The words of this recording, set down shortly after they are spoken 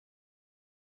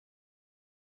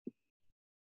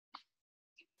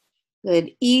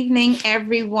Good evening,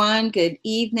 everyone. Good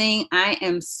evening. I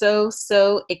am so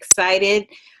excited.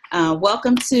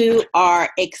 Welcome to our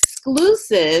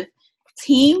exclusive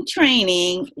team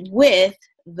training with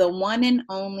the one and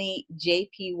only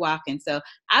JP Watkins. So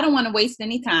I don't want to waste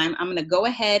any time. I'm going to go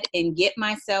ahead and get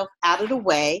myself out of the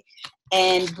way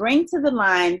and bring to the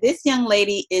line. This young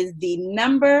lady is the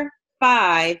number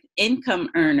 5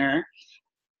 income earner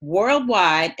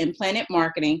worldwide in Planet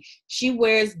Marketing. She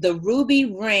wears the ruby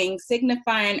ring,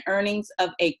 signifying earnings of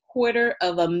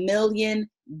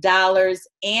 $250,000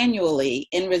 annually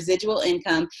in residual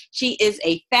income. She is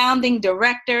a founding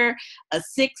director, a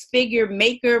six-figure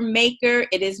maker.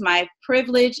 It is my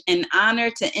privilege and honor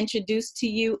to introduce to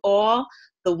you all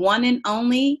the one and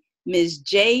only Ms.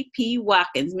 JP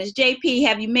Watkins. Ms. JP,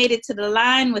 have you made it to the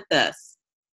line with us?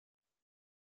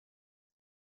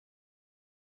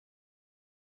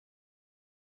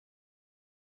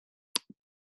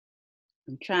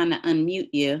 I'm trying to unmute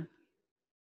you.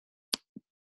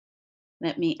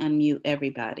 Let me unmute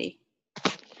everybody.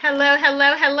 Hello.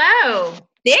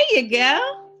 There you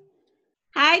go.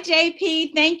 Hi,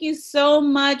 JP. Thank you so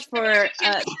much for,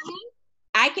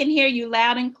 I can hear you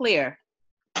loud and clear.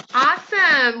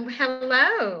 Awesome.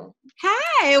 Hello.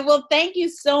 Hi. Well, thank you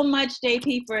so much,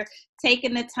 JP, for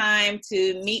taking the time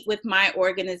to meet with my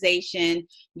organization.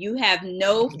 You have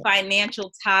no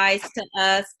financial ties to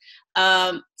us.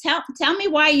 Tell me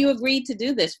why you agreed to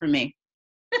do this for me.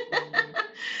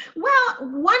 Well,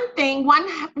 one hand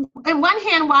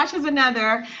washes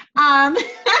another.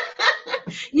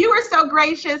 You were so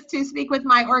gracious to speak with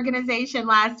my organization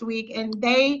last week, and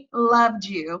they loved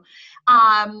you.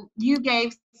 You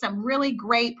gave some really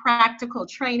great practical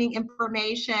training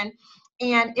information,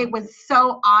 and it was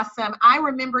so awesome. I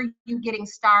remember you getting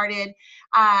started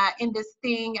in this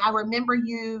thing. I remember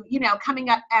you, coming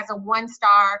up as a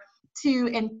 1-star,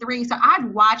 2 and 3. So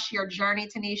I've watched your journey,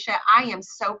 Tanisha. I am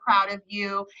so proud of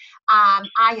you.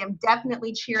 I am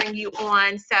definitely cheering you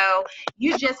on. So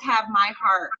you just have my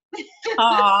heart.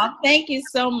 Oh, thank you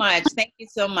so much. Thank you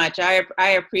so much. I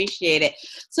appreciate it.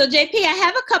 So JP, I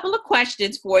have a couple of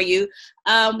questions for you.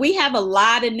 We have a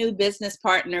lot of new business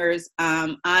partners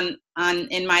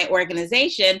in my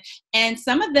organization, and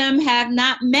some of them have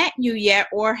not met you yet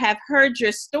or have heard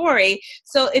your story.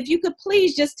 So if you could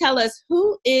please just tell us,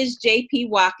 who is JP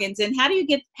Watkins, and how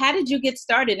did you get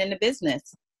started in the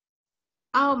business?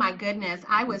 Oh my goodness.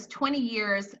 I was 20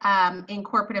 years in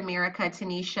corporate America,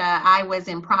 Tanisha. I was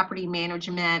in property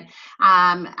management.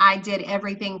 I did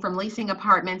everything from leasing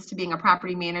apartments to being a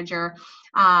property manager.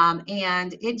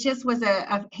 And it just was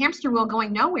a hamster wheel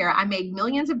going nowhere. I made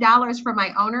millions of dollars for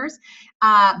my owners,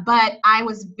 but I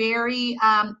was very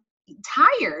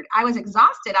tired. I was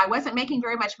exhausted. I wasn't making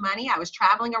very much money. I was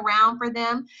traveling around for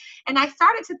them. And I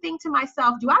started to think to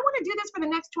myself, do I want to do this for the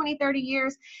next 20, 30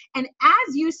 years? And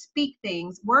as you speak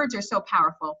things, words are so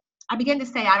powerful. I began to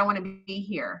say, I don't want to be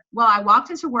here. Well, I walked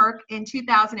into work in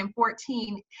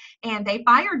 2014 and they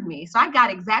fired me. So I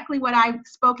got exactly what I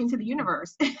spoke into the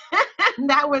universe.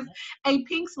 That was a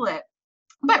pink slip.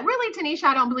 But really, Tanisha,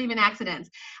 I don't believe in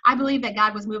accidents. I believe that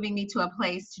God was moving me to a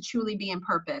place to truly be in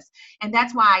purpose. And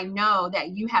that's why I know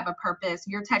that you have a purpose.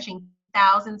 You're touching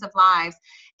thousands of lives,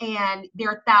 and there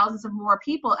are thousands of more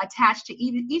people attached to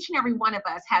each and every one of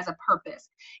us has a purpose.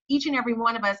 Each and every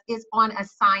one of us is on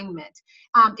assignment.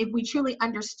 If we truly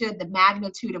understood the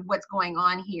magnitude of what's going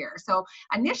on here. So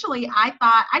initially I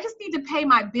thought, I just need to pay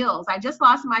my bills. I just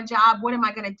lost my job. What am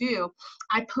I going to do?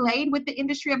 I played with the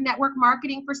industry of network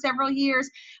marketing for several years,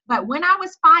 but when I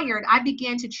was fired, I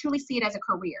began to truly see it as a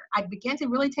career. I began to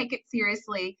really take it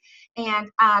seriously, and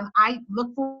I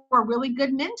looked for a really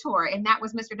good mentor, and that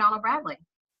was Mr. Donald Bradley.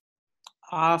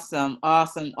 Awesome.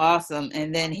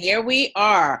 And then here we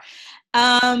are.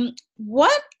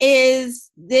 What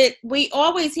is that? We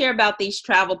always hear about these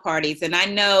travel parties, and I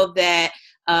know that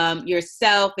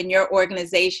yourself and your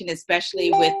organization, especially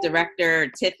with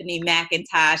Director Tiffany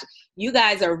McIntosh, you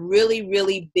guys are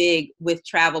really big with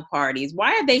travel parties.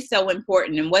 Why are they so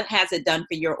important, and what has it done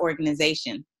for your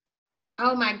organization?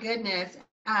 Oh my goodness.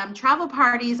 Travel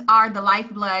parties are the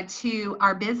lifeblood to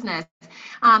our business.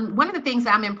 One of the things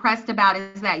that I'm impressed about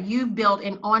is that you've built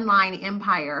an online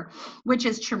empire, which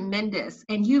is tremendous,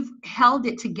 and you've held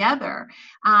it together.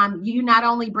 You not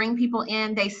only bring people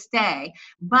in, they stay.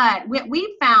 But what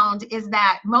we found is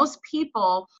that most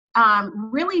people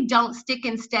really don't stick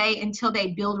and stay until they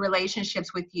build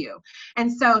relationships with you.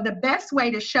 And so the best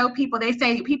way to show people, they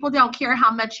say people don't care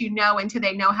how much you know until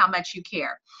they know how much you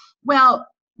care. Well,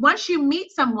 once you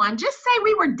meet someone, just say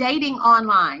we were dating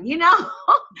online,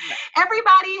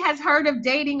 Everybody has heard of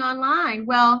dating online.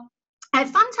 Well, At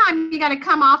some time, you got to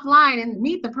come offline and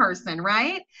meet the person,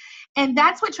 right? And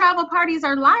that's what travel parties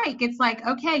are like. It's like,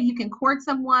 okay, you can court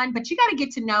someone, but you got to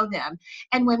get to know them.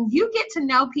 And when you get to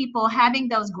know people, having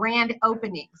those grand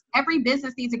openings, every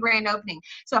business needs a grand opening.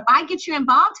 So if I get you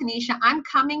involved, Tanisha, I'm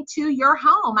coming to your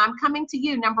home. I'm coming to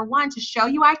you, number one, to show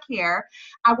you I care.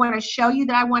 I want to show you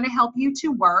that I want to help you to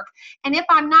work. And if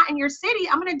I'm not in your city,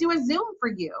 I'm going to do a Zoom for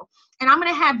you. And I'm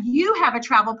going to have you have a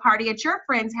travel party at your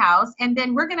friend's house. And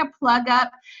then we're going to plug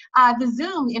up the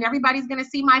Zoom, and everybody's going to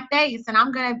see my face, and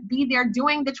I'm going to be there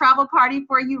doing the travel party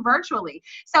for you virtually.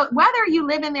 So whether you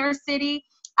live in their city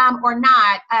or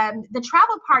not, the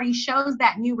travel party shows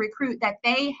that new recruit that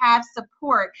they have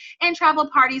support, and travel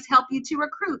parties help you to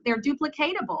recruit. They're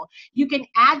duplicatable. You can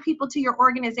add people to your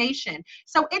organization.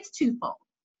 So it's twofold.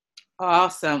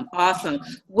 Awesome. Awesome.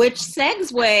 Which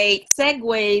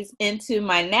segues into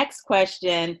my next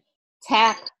question,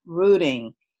 tap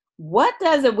rooting. What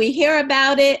does it, we hear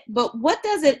about it, but what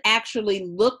does it actually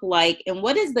look like? And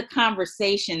what is the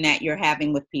conversation that you're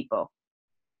having with people?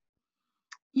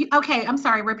 Okay, I'm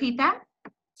sorry, repeat that.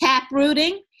 Tap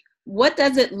rooting. What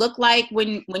does it look like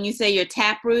when you say you're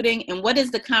tap rooting, and what is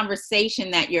the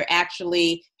conversation that you're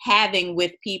actually having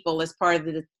with people as part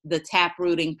of the tap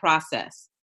rooting process?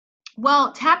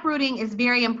 Well, tap rooting is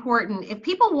very important. If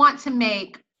people want to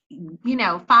make,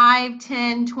 5,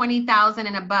 10, 20,000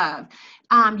 and above,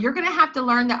 you're going to have to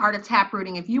learn the art of tap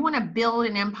rooting. If you want to build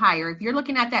an empire, if you're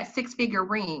looking at that 6-figure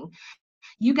ring,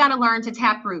 you got to learn to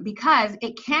tap root, because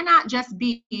it cannot just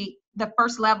be the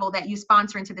first level that you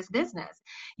sponsor into this business.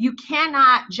 You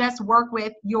cannot just work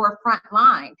with your front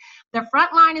line. The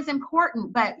front line is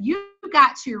important, but you've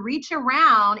got to reach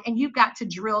around and you've got to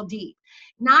drill deep.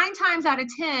 9 times out of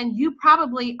 10, you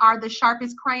probably are the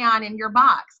sharpest crayon in your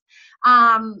box.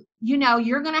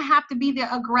 You're going to have to be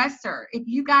the aggressor. If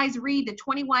you guys read the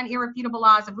 21 Irrefutable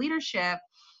Laws of Leadership,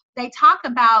 they talk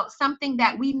about something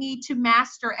that we need to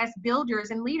master as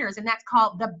builders and leaders, and that's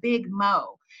called the big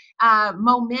mo.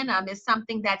 Momentum is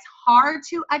something that's hard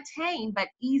to attain, but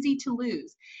easy to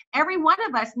lose. Every one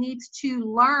of us needs to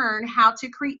learn how to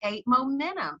create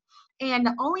momentum. And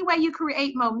the only way you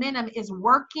create momentum is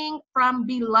working from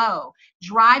below,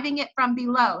 driving it from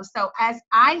below. So as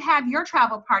I have your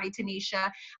travel party,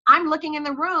 Tanisha, I'm looking in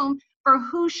the room for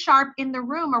who's sharp in the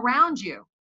room around you.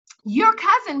 Your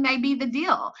cousin may be the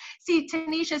deal. See,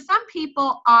 Tanisha, some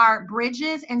people are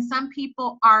bridges and some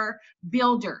people are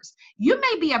builders. You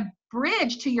may be a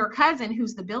bridge to your cousin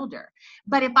who's the builder.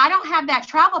 But if I don't have that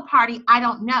travel party, I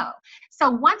don't know. So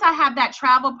once I have that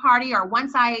travel party, or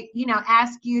once I,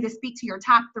 ask you to speak to your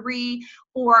top 3,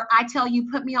 or I tell you,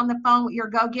 put me on the phone with your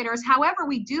go-getters, however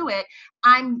we do it,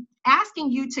 I'm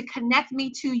asking you to connect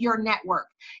me to your network.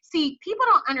 See, people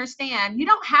don't understand. You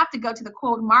don't have to go to the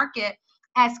cold market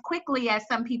as quickly as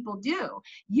some people do.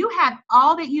 You have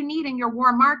all that you need in your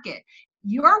warm market.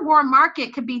 Your warm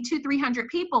market could be 200-300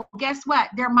 people. Guess what?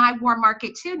 They're my warm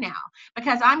market too now,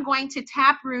 because I'm going to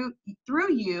tap root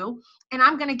through you, and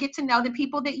I'm going to get to know the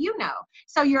people that you know.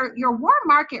 So your warm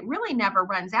market really never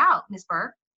runs out, Ms.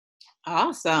 Burke.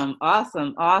 Awesome,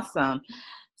 awesome, awesome.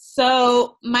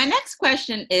 So my next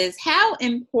question is, how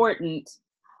important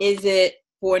is it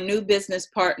for new business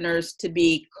partners to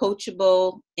be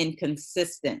coachable and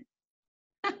consistent?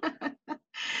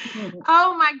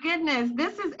 Oh my goodness,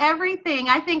 this is everything.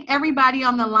 I think everybody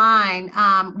on the line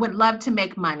would love to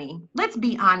make money. Let's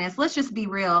be honest. Let's just be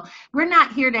real. We're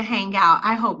not here to hang out.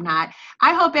 I hope not.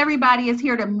 I hope everybody is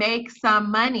here to make some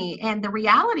money. And the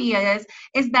reality is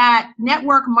that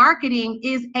network marketing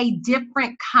is a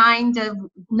different kind of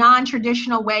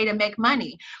non-traditional way to make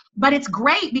money. But it's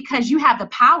great because you have the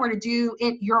power to do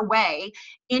it your way,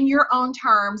 in your own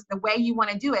terms, the way you want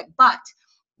to do it. But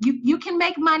you can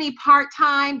make money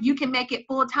part-time, you can make it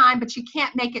full-time, but you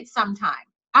can't make it sometime.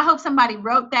 I hope somebody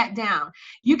wrote that down.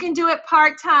 You can do it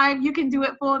part-time, you can do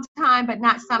it full-time, but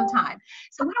not sometime.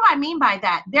 So what do I mean by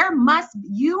that?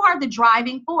 You are the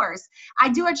driving force. I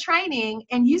do a training,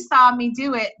 and you saw me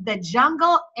do it, the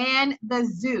jungle and the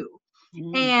zoo.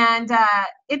 And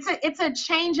it's a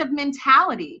change of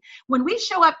mentality. When we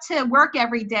show up to work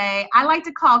every day, I like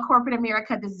to call corporate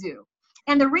America the zoo.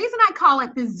 And the reason I call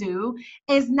it the zoo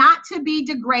is not to be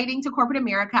degrading to corporate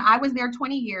America. I was there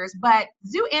 20 years, but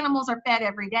zoo animals are fed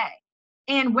every day.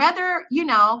 And whether,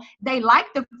 they like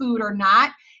the food or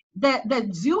not, the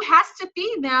zoo has to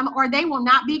feed them, or they will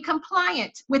not be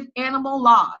compliant with animal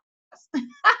laws.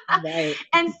 Right.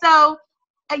 And so,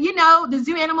 the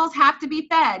zoo animals have to be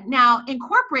fed. Now, in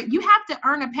corporate, you have to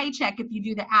earn a paycheck if you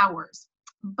do the hours.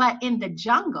 But in the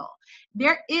jungle,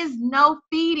 There is no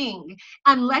feeding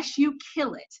unless you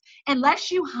kill it.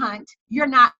 Unless you hunt, you're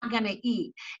not going to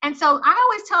eat. And so I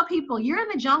always tell people, you're in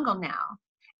the jungle now.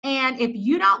 And if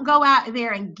you don't go out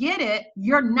there and get it,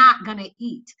 you're not going to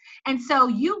eat. And so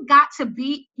you got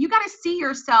to see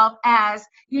yourself as,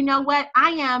 you know what,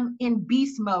 I am in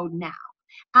beast mode now.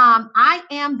 I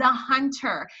am the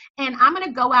hunter, and I'm going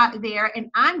to go out there and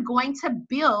I'm going to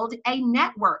build a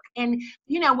network. And,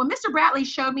 you know, when Mr. Bradley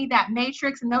showed me that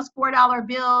matrix and those $4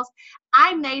 bills,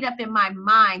 I made up in my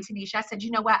mind, Tanisha, I said,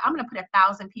 you know what, I'm going to put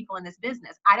 1,000 people in this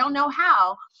business. I don't know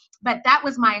how, but that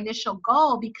was my initial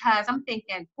goal, because I'm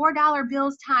thinking $4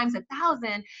 bills times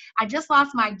 1,000. I just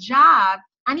lost my job.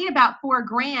 I need about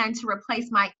 $4,000 to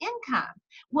replace my income.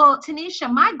 Well,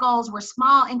 Tanisha, my goals were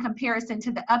small in comparison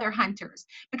to the other hunters,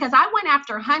 because I went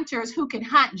after hunters who could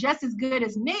hunt just as good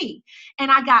as me. And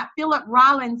I got Philip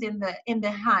Rollins in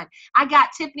the hunt. I got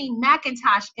Tiffany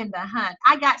McIntosh in the hunt.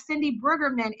 I got Cindy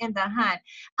Brueggemann in the hunt.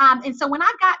 And so when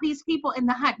I got these people in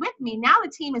the hunt with me, now the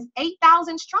team is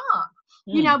 8,000 strong,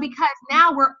 you know, because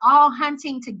now we're all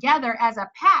hunting together as a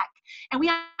pack. And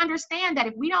we understand that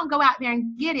if we don't go out there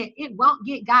and get it, it won't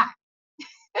get got.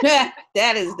 That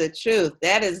is the truth.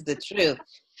 That is the truth.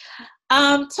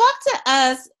 Talk to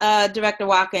us, Director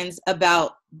Watkins,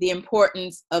 about the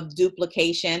importance of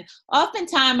duplication.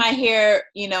 Oftentimes I hear,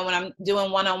 you know, when I'm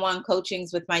doing one-on-one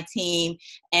coachings with my team,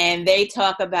 and they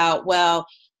talk about, well,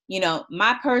 you know,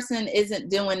 my person isn't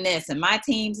doing this and my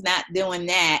team's not doing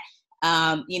that.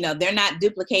 You know, they're not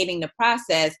duplicating the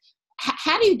process.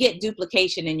 How do you get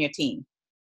duplication in your team?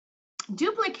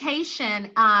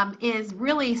 Duplication is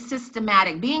really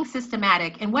systematic, being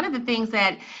systematic. And one of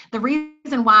the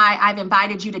reason why I've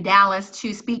invited you to Dallas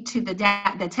to speak to the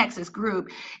Texas group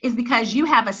is because you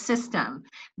have a system.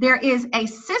 There is a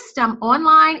system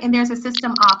online and there's a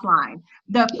system offline.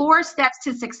 The 4 steps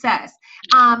to success.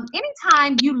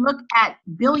 Anytime you look at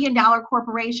billion-dollar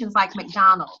corporations like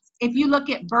McDonald's, if you look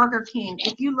at Burger King,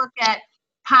 if you look at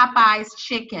Popeye's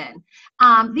chicken.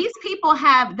 These people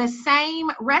have the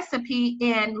same recipe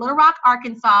in Little Rock,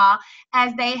 Arkansas,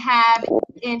 as they have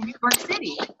in New York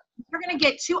City. You're going to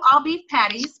get 2 all-beef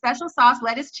patties, special sauce,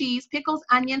 lettuce, cheese, pickles,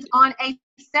 onions on a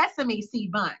sesame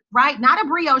seed bun, right? Not a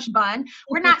brioche bun.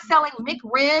 We're not selling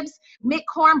McRibs,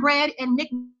 McCornbread, and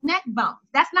McNeck bones.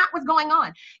 That's not what's going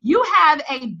on. You have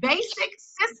a basic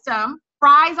system,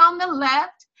 fries on the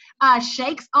left,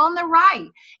 shakes on the right.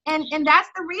 And that's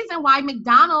the reason why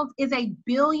McDonald's is a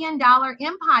billion-dollar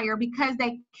empire, because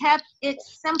they kept it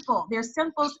simple. They're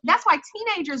simple. That's why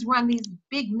teenagers run these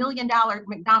big million-dollar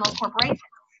McDonald's corporations.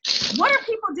 What are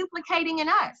people duplicating in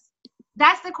us?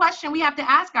 That's the question we have to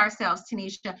ask ourselves,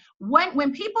 Tanisha.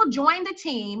 When people join the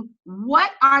team,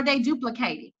 what are they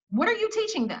duplicating? What are you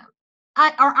teaching them?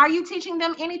 Or are you teaching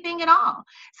them anything at all?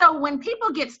 So when people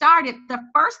get started, the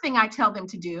first thing I tell them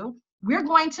to do, we're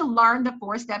going to learn the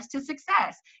 4 steps to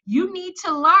success. You need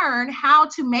to learn how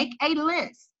to make a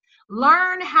list.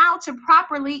 Learn how to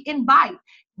properly invite.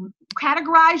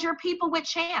 Categorize your people with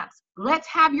champs. Let's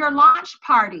have your launch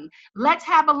party. Let's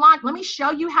have a launch. Let me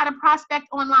show you how to prospect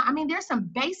online. I mean, there's some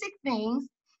basic things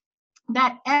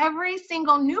that every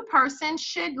single new person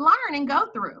should learn and go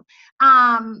through.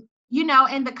 You know,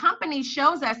 and the company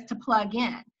shows us to plug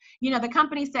in. You know, the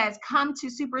company says, come to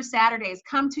Super Saturdays,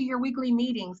 come to your weekly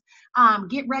meetings,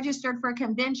 get registered for a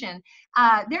convention.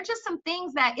 They're just some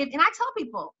things that, and I tell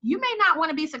people, you may not want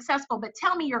to be successful, but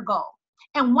tell me your goal.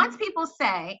 And once people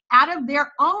say out of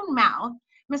their own mouth,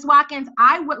 Ms. Watkins,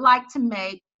 I would like to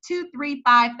make $2,000,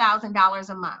 $3,000, $5,000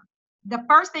 a month. The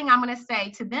first thing I'm going to say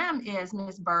to them is,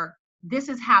 Ms. Burke, this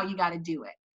is how you got to do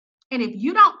it. And if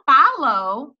you don't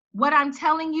follow what I'm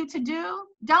telling you to do,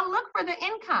 don't look for the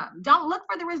income. Don't look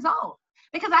for the result,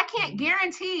 because I can't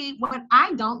guarantee what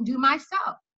I don't do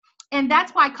myself. And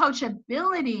that's why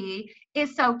coachability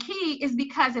is so key, is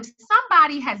because if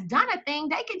somebody has done a thing,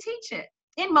 they can teach it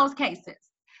in most cases.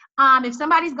 If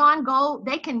somebody's gone gold,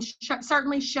 they can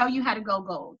certainly show you how to go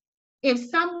gold. If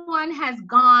someone has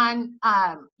gone,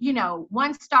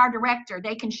 1-star director,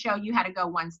 they can show you how to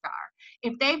go 1-star.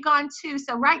 If they've gone 2,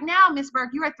 so right now, Ms. Burke,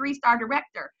 you're a 3-star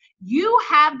director. You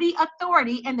have the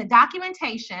authority and the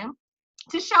documentation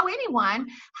to show anyone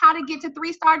how to get to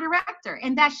 3-star director.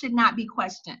 And that should not be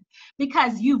questioned,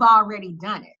 because you've already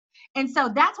done it. And so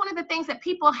that's one of the things that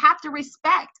people have to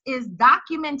respect, is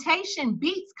documentation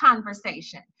beats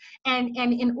conversation. And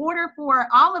in order for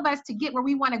all of us to get where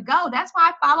we want to go, that's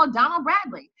why I follow Donald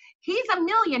Bradley. He's a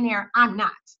millionaire. I'm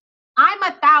not. I'm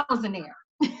a thousandaire.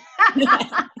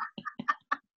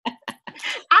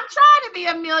 I'm trying to be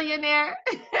a millionaire.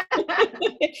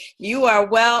 You are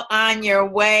well on your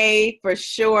way for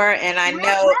sure. And I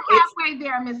know we're halfway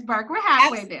there, Miss Burke. We're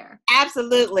halfway there.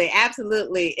 Absolutely.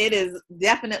 Absolutely. It is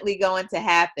definitely going to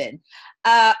happen.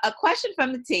 A question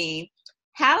from the team.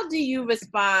 How do you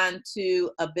respond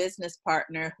to a business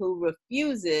partner who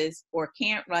refuses or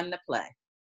can't run the play?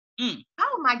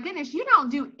 Oh my goodness, you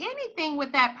don't do anything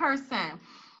with that person.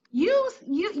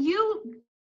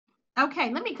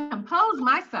 Okay, let me compose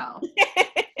myself.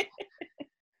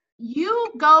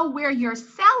 You go where you're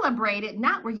celebrated,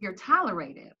 not where you're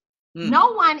tolerated.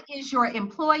 No one is your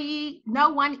employee. No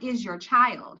one is your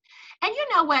child. And you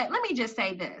know what? Let me just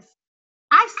say this.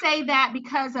 I say that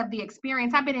because of the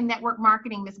experience. I've been in network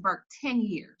marketing, Ms. Burke, 10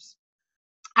 years.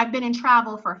 I've been in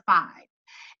travel for 5.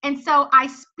 And so I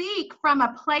speak from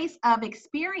a place of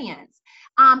experience.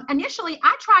 Initially,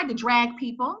 I tried to drag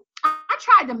people. I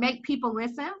tried to make people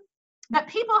listen, but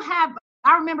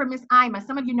I remember Miss Ima,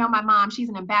 some of you know my mom, she's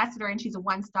an ambassador and she's a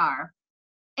 1-star.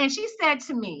 And she said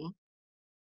to me,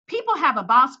 people have a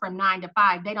boss from 9 to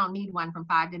 5. They don't need one from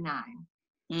 5 to 9.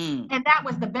 And that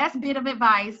was the best bit of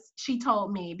advice she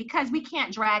told me, because we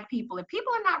can't drag people. If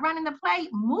people are not running the play,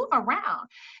 move around.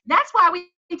 That's why we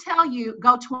tell you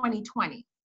go 2020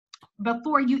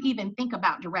 before you even think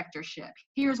about directorship.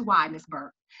 Here's why, Ms.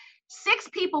 Burke. 6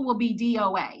 people will be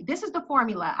DOA. This is the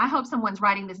formula. I hope someone's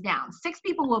writing this down. 6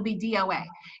 people will be DOA.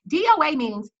 DOA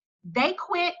means they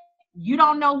quit. You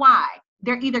don't know why.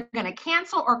 They're either going to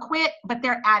cancel or quit, but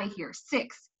they're out of here.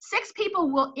 6 people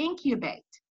will incubate.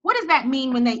 What does that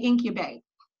mean when they incubate?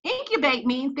 Incubate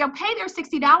means they'll pay their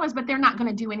 $60, but they're not going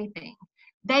to do anything.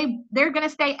 They're going to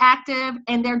stay active,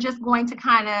 and they're just going to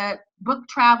kind of book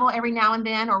travel every now and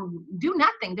then or do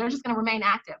nothing. They're just going to remain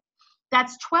active.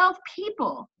 That's 12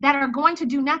 people that are going to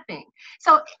do nothing.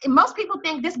 So most people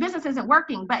think this business isn't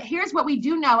working, but here's what we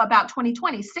do know about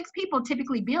 2020. 6 people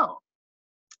typically build.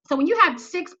 So when you have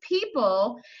 6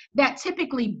 people that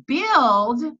typically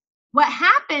build, what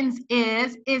happens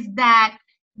is that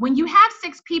when you have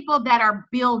 6 people that are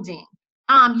building,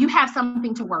 you have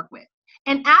something to work with.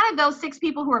 And out of those 6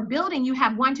 people who are building, you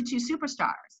have 1 to 2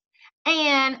 superstars.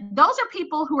 And those are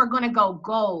people who are going to go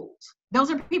gold. Those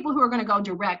are people who are going to go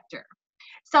director.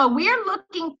 So we're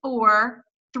looking for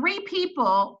 3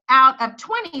 people out of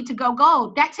 20 to go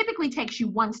gold. That typically takes you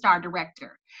 1-star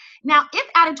director. Now, if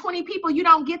out of 20 people you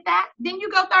don't get that, then you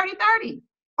go 30-30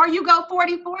 or you go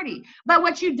 40-40. But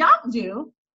what you don't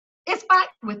do is fight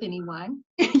with anyone.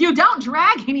 You don't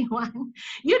drag anyone.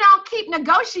 You don't keep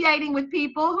negotiating with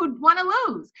people who want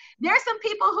to lose. There's some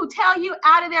people who tell you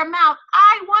out of their mouth,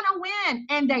 I want to win,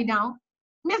 and they don't.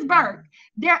 Ms. Burke,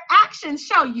 their actions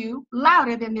show you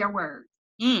louder than their words.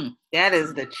 That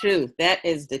is the truth. That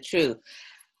is the truth.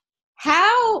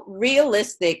 How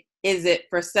realistic is it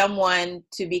for someone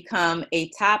to become a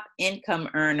top income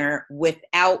earner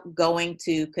without going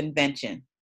to convention?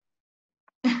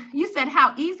 You said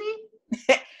how easy?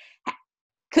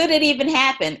 Could it even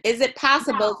happen? Is it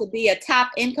possible to be a top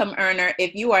income earner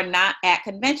if you are not at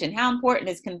convention? How important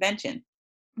is convention?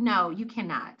 No, you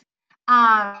cannot.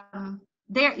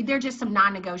 They're just some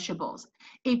non-negotiables.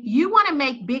 If you want to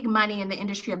make big money in the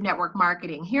industry of network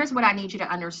marketing, here's what I need you to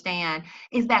understand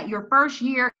is that your first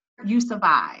year, you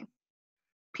survive.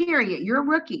 Period. You're a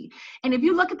rookie. And if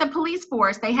you look at the police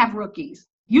force, they have rookies.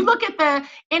 You look at the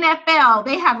NFL,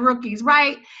 they have rookies,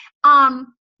 right?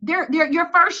 Your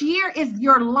first year is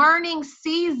your learning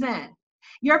season.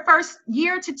 Your first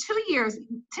year to 2 years.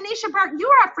 Tanisha Burke, you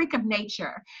are a freak of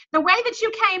nature. The way that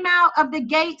you came out of the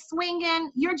gate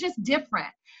swinging, you're just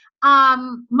different.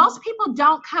 Most people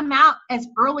don't come out as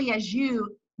early as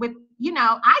you with,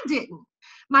 I didn't.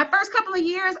 My first couple of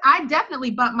years, I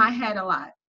definitely bumped my head a lot.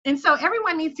 And so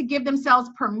everyone needs to give themselves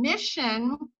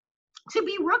permission to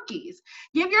be rookies.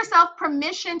 Give yourself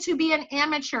permission to be an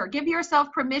amateur. Give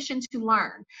yourself permission to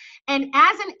learn. And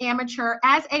as an amateur,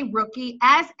 as a rookie,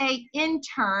 as an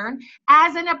intern,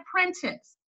 as an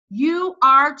apprentice, you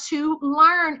are to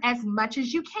learn as much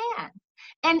as you can.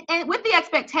 And with the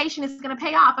expectation it's going to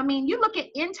pay off. I mean, you look at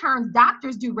interns,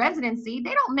 doctors do residency.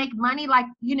 They don't make money like,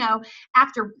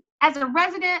 after, as a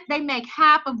resident, they make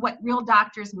half of what real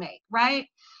doctors make, right?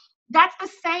 That's the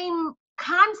same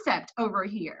concept over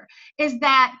here, is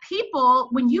that people,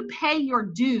 when you pay your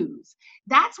dues,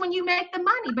 that's when you make the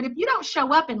money. But if you don't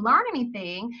show up and learn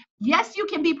anything, yes, you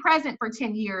can be present for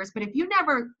 10 years, but if you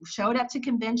never showed up to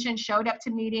convention, showed up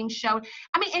to meetings, and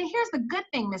here's the good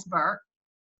thing, Ms. Burke,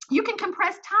 you can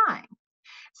compress time.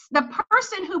 The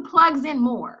person who plugs in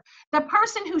more, the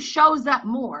person who shows up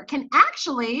more can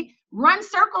actually run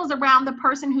circles around the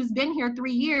person who's been here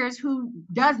 3 years who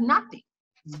does nothing.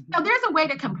 So there's a way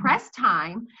to compress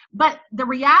time, but the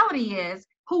reality is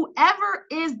Whoever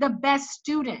is the best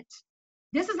student.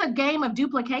 This is a game of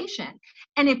duplication.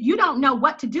 And if you don't know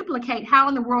what to duplicate, how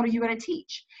in the world are you going to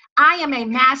teach? I am a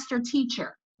master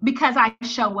teacher because I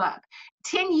show up.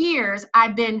 10 years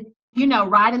I've been,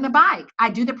 riding the bike. I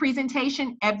do the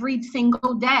presentation every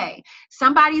single day.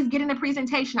 Somebody's getting the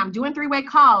presentation. I'm doing three-way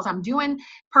calls. I'm doing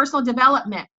personal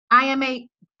development. I am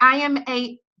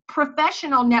a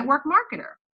professional network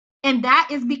marketer. And that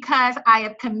is because I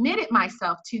have committed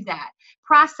myself to that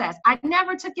process. I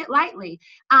never took it lightly.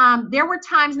 There were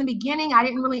times in the beginning I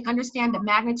didn't really understand the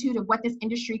magnitude of what this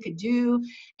industry could do.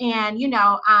 And,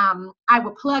 I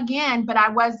would plug in, but I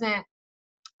wasn't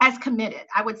as committed.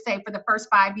 I would say for the first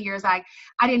 5 years, I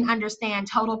didn't understand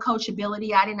total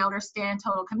coachability. I didn't understand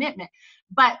total commitment.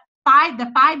 But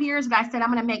the 5 years that I said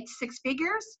I'm going to make six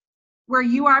figures, where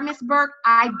you are, Miss Burke,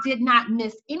 I did not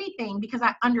miss anything because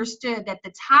I understood that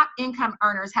the top income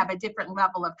earners have a different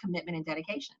level of commitment and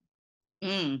dedication.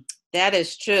 That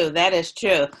is true. That is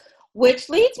true. Which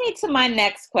leads me to my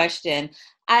next question.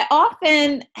 I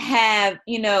often have,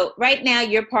 right now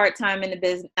you're part-time in the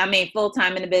business.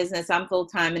 Full-time in the business. I'm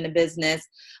full-time in the business.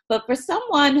 But for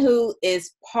someone who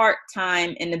is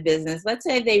part-time in the business, let's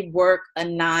say they work a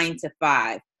 9 to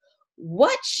 5,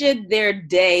 what should their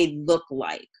day look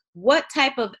like? What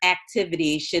type of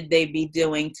activity should they be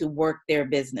doing to work their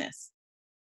business?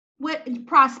 With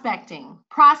prospecting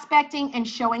and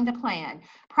showing the plan.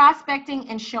 Prospecting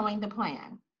and showing the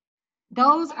plan.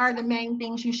 Those are the main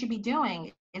things you should be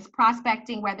doing, is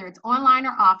prospecting, whether it's online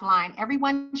or offline.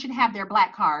 Everyone should have their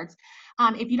black cards.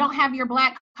 If you don't have your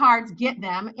black cards, get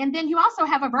them. And then you also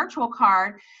have a virtual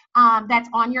card that's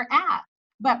on your app.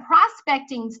 But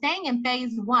prospecting, staying in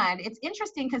phase one, it's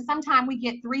interesting because sometimes we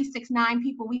get 3, 6, 9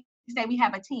 people. We say we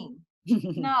have a team.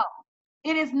 No,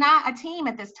 it is not a team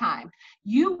at this time.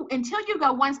 Until you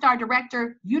go 1-star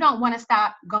director, you don't want to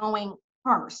stop going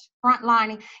first,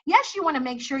 frontlining. Yes, you want to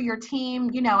make sure your team,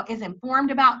 is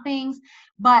informed about things,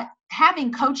 but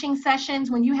having coaching sessions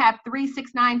when you have 3,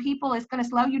 6, 9 people is going to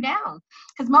slow you down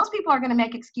because most people are going to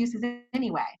make excuses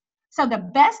anyway. So the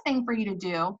best thing for you to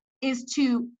do is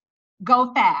to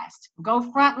go fast, go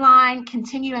frontline,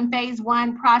 continue in phase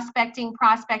one, prospecting.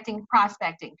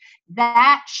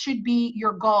 That should be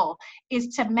your goal, is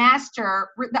to master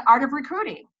the art of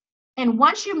recruiting. And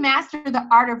once you master the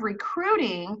art of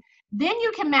recruiting, then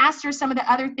you can master some of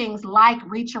the other things like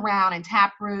reach around and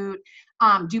taproot,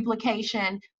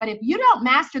 duplication. But if you don't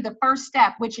master the first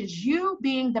step, which is you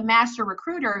being the master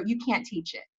recruiter, you can't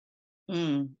teach it.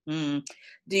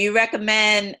 Do you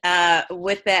recommend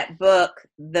with that book,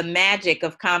 The Magic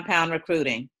of Compound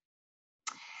Recruiting?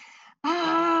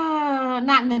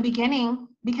 Not in the beginning,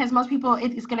 because most people,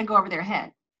 it's going to go over their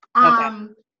head. Okay.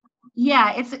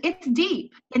 Yeah, it's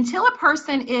deep. Until a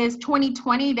person is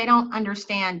 2020, they don't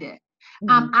understand it.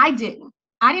 I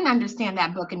didn't understand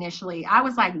that book initially. I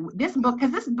was like, this book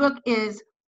is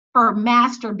for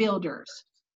master builders.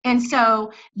 And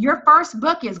so your first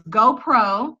book is Go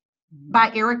Pro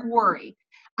by Eric Worre.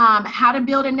 How to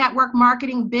Build a Network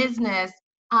Marketing Business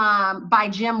by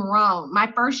Jim Rohn.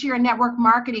 My first year in network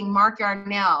marketing, Mark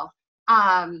Yarnell.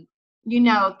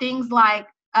 Things like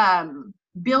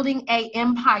Building a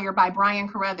Empire by Brian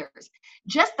Carruthers.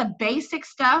 Just the basic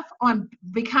stuff on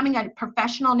becoming a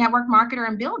professional network marketer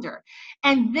and builder.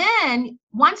 And then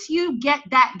once you get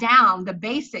that down, the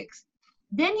basics,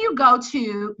 then you go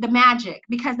to the magic,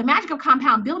 because the magic of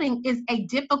compound building is a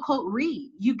difficult read.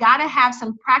 You got to have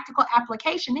some practical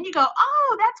application. Then you go,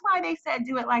 oh, that's why they said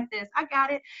do it like this. I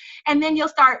got it. And then you'll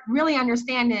start really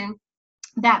understanding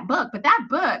that book. But that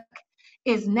book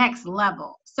is next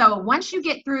level. So once you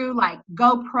get through like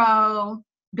Go Pro,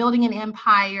 Building an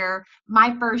Empire,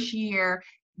 my first year,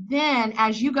 then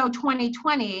as you go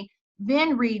 2020,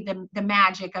 then read the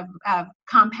magic of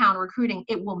compound recruiting.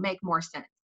 It will make more sense.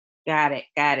 Got it.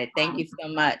 Thank you so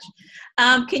much.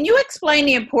 Can you explain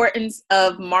the importance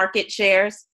of market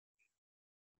shares?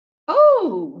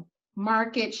 Oh,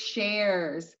 market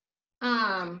shares.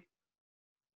 Hold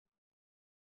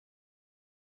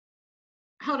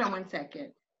on one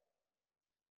second.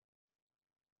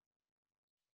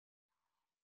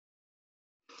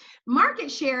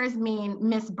 Market shares mean,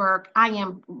 Miss Burke, I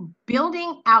am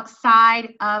building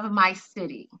outside of my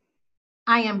city.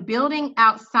 We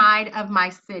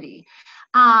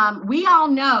all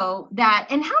know that.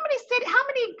 And how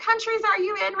many countries are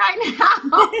you in right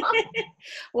now?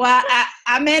 Well,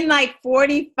 I'm in like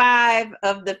 45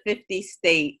 of the 50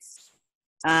 states.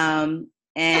 And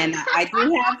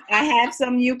I have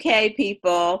some UK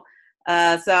people.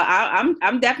 So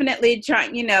I'm definitely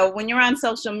trying, when you're on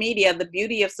social media, the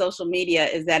beauty of social media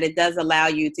is that it does allow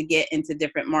you to get into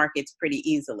different markets pretty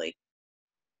easily.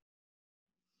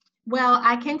 Well,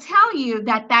 I can tell you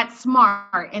that that's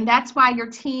smart, and that's why your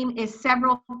team is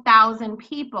several thousand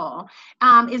people,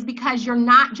 is because you're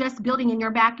not just building in your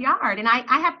backyard. And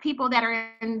I have people that are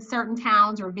in certain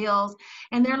towns or villes,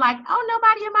 and they're like, oh,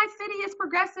 nobody in my city is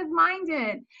progressive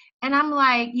minded. And I'm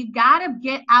like, you got to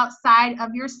get outside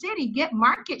of your city, get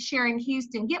market share in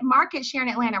Houston, get market share in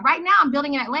Atlanta. Right now, I'm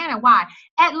building in Atlanta. Why?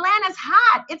 Atlanta's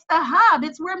hot. It's the hub.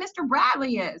 It's where Mr.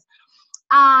 Bradley is.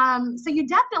 So you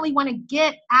definitely want to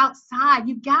get outside.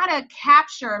 You got to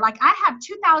capture, like I have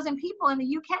 2,000 people in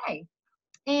the UK,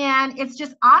 and it's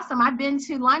just awesome. I've been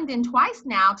to London twice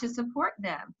now to support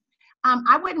them.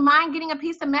 I wouldn't mind getting a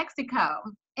piece of Mexico.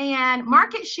 And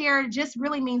market share just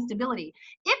really means stability.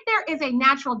 If there is a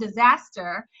natural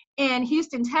disaster in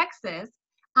Houston, Texas,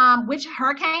 which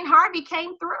Hurricane Harvey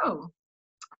came through,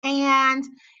 and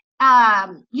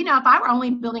if I were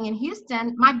only building in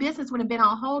Houston, my business would have been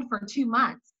on hold for 2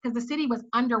 months because the city was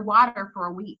underwater for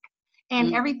a week.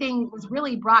 And everything was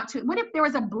really brought to, what if there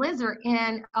was a blizzard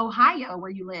in Ohio where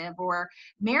you live, or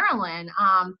Maryland,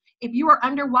 if you were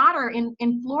underwater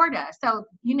in Florida? So,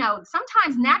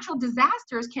 sometimes natural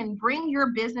disasters can bring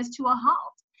your business to a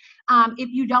halt if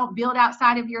you don't build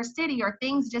outside of your city or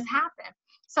things just happen.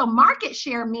 So market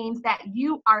share means that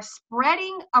you are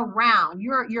spreading around,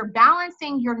 you're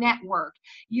balancing your network,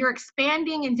 you're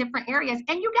expanding in different areas,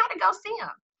 and you got to go see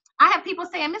them. I have people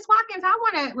saying, Miss Watkins, I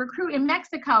want to recruit in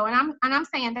Mexico. And I'm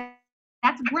saying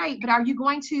that's great, but are you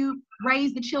going to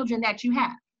raise the children that you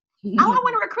have? Oh, I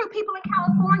want to recruit people in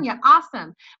California.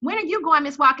 Awesome. When are you going,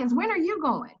 Miss Watkins? When are you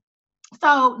going?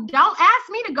 So don't ask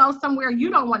me to go somewhere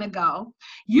you don't want to go.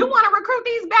 You want to recruit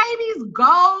these babies?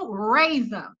 Go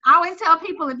raise them. I always tell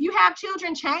people, if you have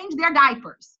children, change their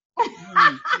diapers.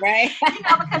 Right.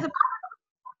 Because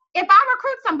if I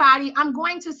recruit somebody, I'm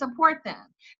going to support them.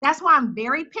 That's why I'm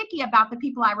very picky about the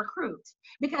people I recruit.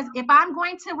 Because if I'm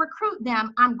going to recruit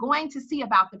them, I'm going to see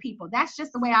about the people. That's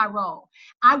just the way I roll.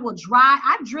 I will drive.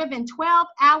 I've driven 12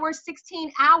 hours,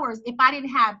 16 hours. If I didn't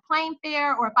have plane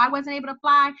fare or if I wasn't able to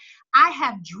fly, I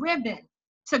have driven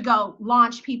to go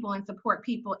launch people and support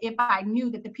people if I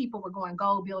knew that the people were going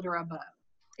gold, build, or above.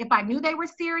 If I knew they were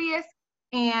serious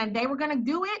and they were going to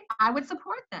do it, I would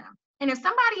support them. And if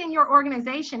somebody in your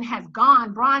organization has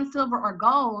gone bronze, silver, or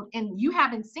gold, and you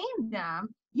haven't seen them,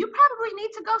 you probably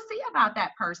need to go see about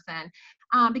that person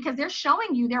because they're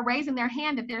showing you, they're raising their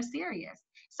hand that they're serious.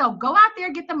 So go out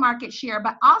there, get the market share,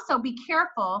 but also be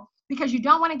careful because you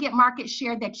don't want to get market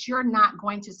share that you're not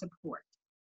going to support.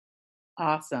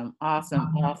 Awesome.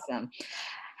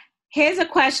 Here's a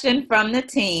question from the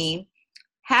team.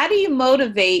 How do you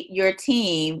motivate your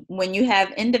team when you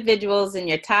have individuals in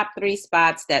your top 3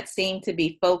 spots that seem to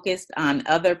be focused on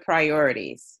other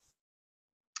priorities?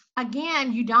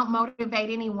 Again, you don't motivate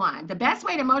anyone. The best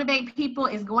way to motivate people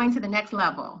is going to the next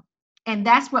level. And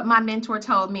that's what my mentor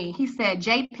told me. He said,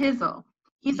 Jay Pizzle.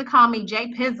 He used to call me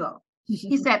Jay Pizzle.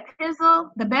 He said, Pizzle,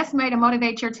 the best way to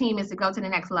motivate your team is to go to the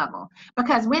next level.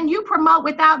 Because when you promote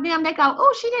without them, they go,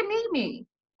 oh, she didn't need me.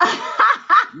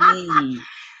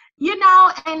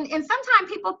 And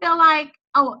sometimes people feel like,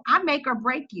 oh, I make or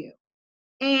break you.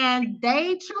 And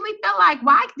they truly feel like,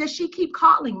 why does she keep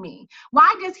calling me?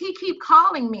 Why does he keep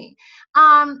calling me?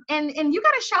 And you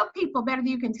got to show people better than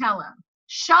you can tell them.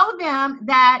 Show them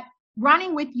that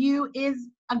running with you is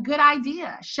a good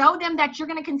idea. Show them that you're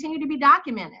going to continue to be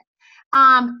documented.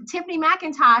 Tiffany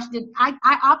McIntosh,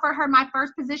 I offered her my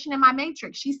first position in my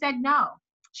matrix. She said no.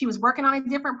 She was working on a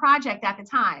different project at the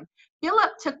time.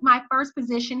 Philip took my first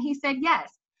position. He said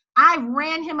yes. I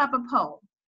ran him up a pole.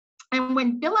 And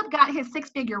when Philip got his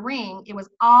 6-figure ring, it was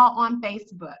all on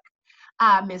Facebook,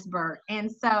 Ms. Burt. And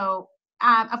so,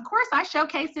 of course, I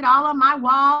showcased it all on my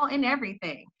wall and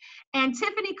everything. And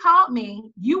Tiffany called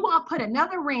me, you won't put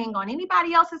another ring on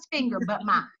anybody else's finger but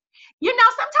mine.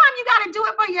 Sometimes you got to do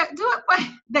it for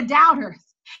the doubters.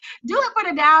 Do it for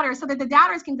the doubters so that the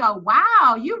doubters can go,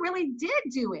 wow, you really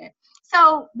did do it.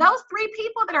 So those 3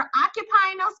 people that are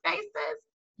occupying those spaces,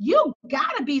 you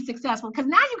got to be successful because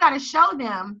now you got to show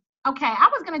them, okay, I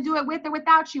was going to do it with or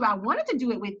without you. I wanted to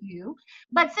do it with you,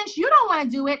 but since you don't want to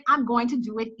do it, I'm going to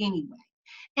do it anyway.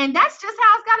 And that's just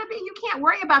how it's got to be. You can't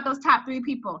worry about those top 3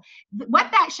 people.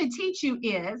 What that should teach you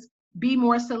is be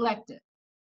more selective.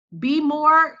 Be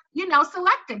more,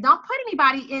 selective. Don't put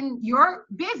anybody in your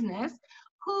business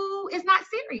who is not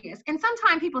serious. And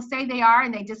sometimes people say they are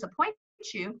and they disappoint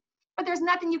you, but there's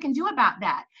nothing you can do about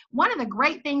that. One of the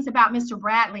great things about Mr.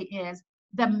 Bradley is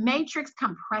the matrix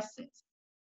compresses.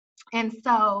 And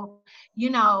so,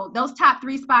 those top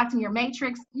 3 spots in your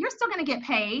matrix, you're still going to get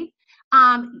paid.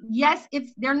 Yes,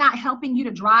 they're not helping you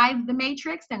to drive the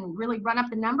matrix and really run up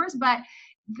the numbers, but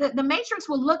the matrix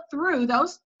will look through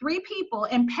those 3 people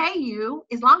and pay you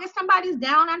as long as somebody's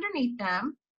down underneath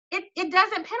them. It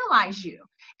doesn't penalize you.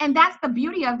 And that's the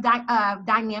beauty of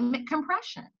dynamic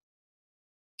compression.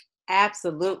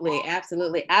 Absolutely.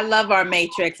 Absolutely. I love our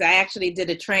matrix. I actually did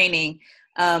a training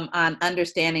on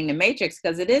understanding the matrix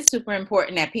because it is super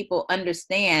important that people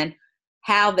understand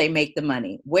how they make the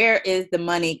money. Where is the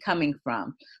money coming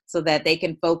from so that they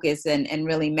can focus and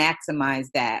really maximize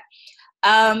that.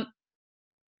 Tell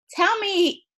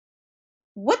me,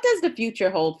 what does the future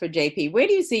hold for JP? Where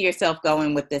do you see yourself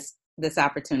going with this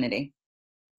opportunity?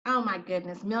 Oh my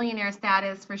goodness, millionaire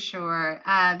status for sure.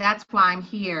 That's why I'm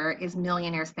here, is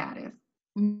millionaire status.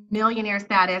 Millionaire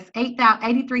status,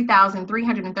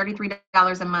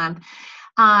 $83,333 a month.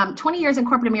 20 years in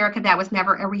corporate America, that was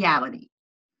never a reality.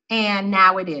 And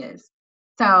now it is.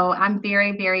 So I'm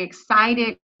very, very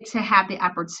excited to have the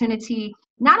opportunity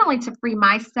not only to free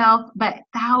myself, but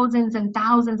thousands and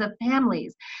thousands of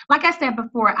families. Like I said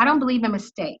before, I don't believe in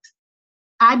mistakes.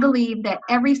 I believe that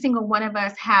every single one of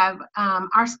us have,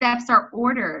 our steps are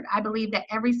ordered. I believe that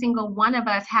every single one of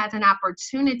us has an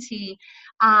opportunity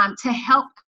to help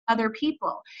other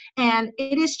people. And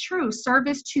it is true,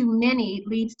 service to many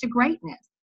leads to greatness.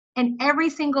 And every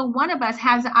single one of us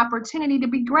has the opportunity to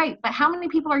be great. But how many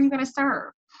people are you going to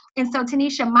serve? And so,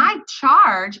 Tanisha, my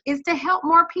charge is to help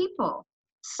more people,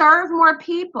 serve more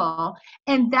people.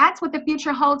 And that's what the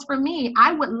future holds for me.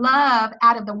 I would love,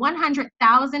 out of the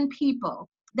 100,000 people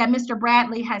that Mr.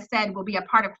 Bradley has said will be a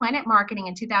part of Planet Marketing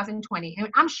in 2020, and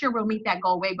I'm sure we'll meet that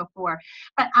goal way before,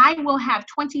 but I will have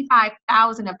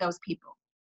 25,000 of those people.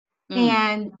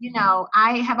 And,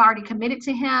 I have already committed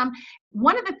to him.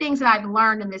 One of the things that I've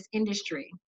learned in this industry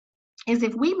is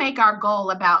if we make our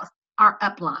goal about our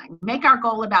upline, make our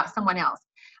goal about someone else,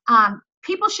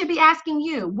 people should be asking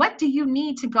you, what do you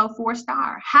need to go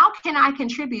 4-star? How can I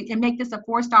contribute and make this a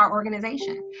 4-star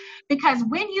organization? Because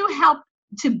when you help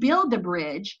to build the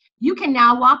bridge, you can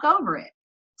now walk over it.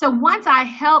 So once I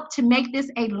help to make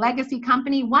this a legacy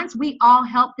company, once we all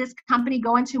help this company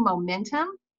go into momentum,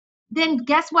 then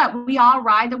guess what? We all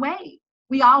ride the wave.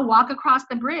 We all walk across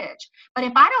the bridge. But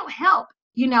if I don't help,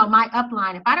 my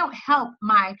upline, if I don't help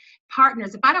my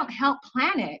partners, if I don't help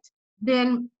Planet,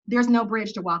 then there's no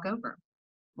bridge to walk over.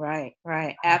 Right,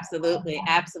 right. Absolutely,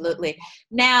 absolutely.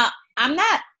 Now, I'm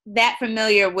not that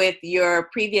familiar with your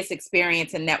previous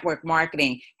experience in network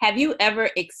marketing. Have you ever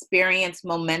experienced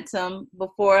momentum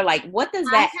before? Like, what does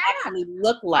that actually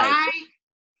look like?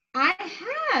 I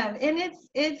have, and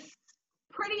it's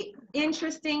pretty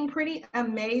interesting, pretty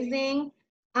amazing.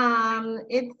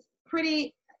 It's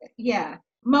pretty, yeah.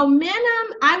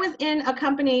 Momentum. I was in a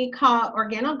company called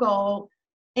Gold,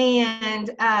 and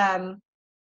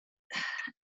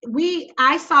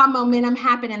I saw momentum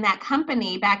happen in that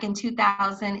company back in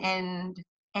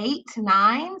 2008,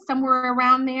 9, somewhere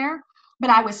around there. But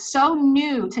I was so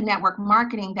new to network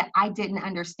marketing that I didn't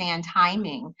understand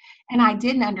timing and I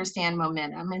didn't understand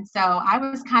momentum. And so I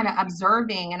was kind of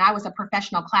observing, and I was a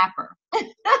professional clapper.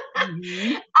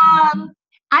 Mm-hmm.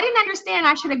 I didn't understand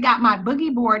I should have got my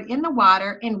boogie board in the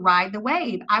water and ride the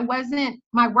wave.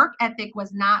 My work ethic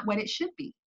was not what it should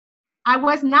be. I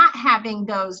was not having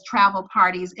those travel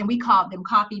parties, and we called them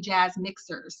coffee jazz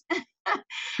mixers.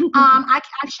 I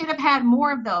should have had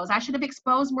more of those. I should have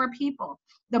exposed more people.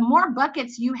 The more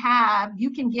buckets you have, you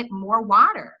can get more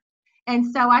water.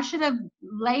 And so I should have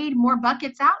laid more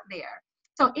buckets out there.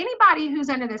 So anybody who's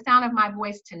under the sound of my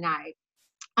voice tonight,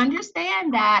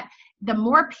 understand that the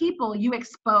more people you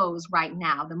expose right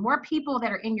now, the more people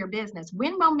that are in your business,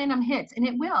 when momentum hits, and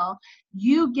it will,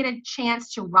 you get a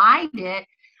chance to ride it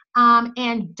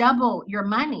and double your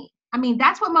money. I mean,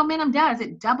 that's what momentum does.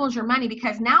 It doubles your money,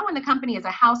 because now when the company is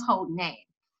a household name,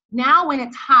 now when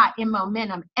it's hot in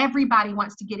momentum, everybody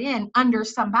wants to get in under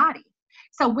somebody.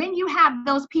 So when you have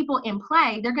those people in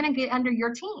play, they're going to get under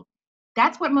your team.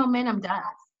 That's what momentum does.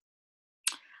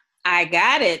 I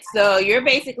got it. So you're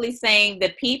basically saying the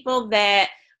people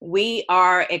that we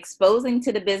are exposing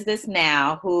to the business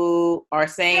now, who are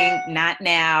saying, not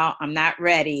now, I'm not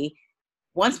ready.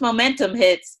 Once momentum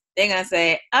hits, they're going to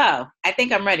say, oh, I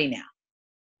think I'm ready now.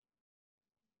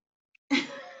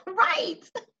 Right.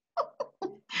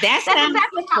 That's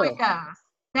exactly how it goes.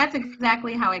 That's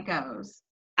exactly how it goes.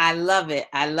 I love it.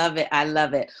 I love it. I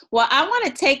love it. Well, I want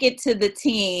to take it to the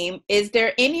team. Is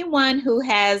there anyone who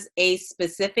has a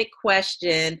specific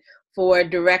question for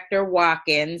Director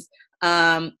Watkins?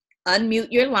 Unmute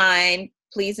your line.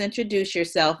 Please introduce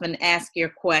yourself and ask your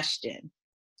question.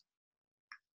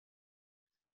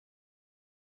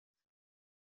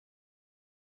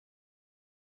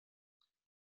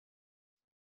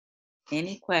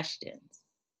 Any questions?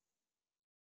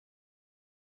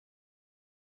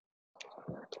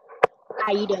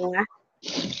 How you doing?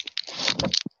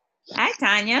 Hi,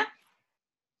 Tanya.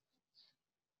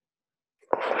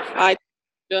 Hi,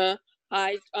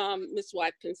 hi, Ms.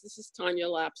 Watkins. This is Tanya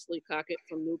Lapsley Cockett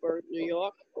from Newburgh, New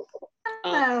York.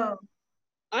 Hello.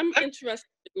 I'm interested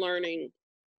in learning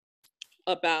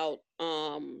about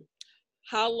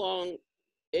how long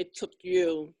it took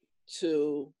you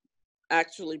to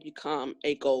actually become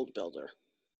a gold builder.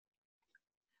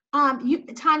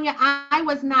 Tanya, I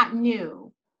was not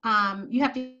new. You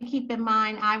have to keep in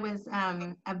mind I was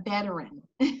a veteran.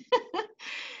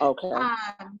 Okay.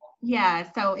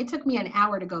 Yeah, so it took me an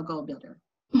hour to go gold builder.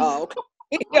 Oh, okay.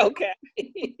 Okay.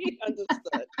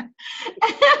 Understood.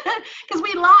 Because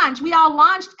we all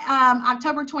launched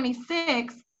October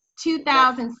 26,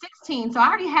 2016. So I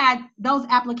already had those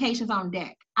applications on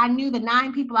deck. I knew the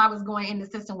 9 people I was going in the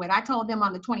system with. I told them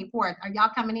on the 24th, are y'all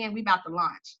coming in? We about to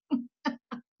launch.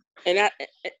 And that,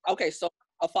 okay, so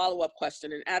a follow-up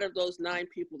question. And out of those 9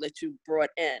 people that you brought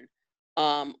in,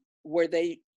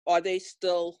 are they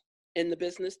still in the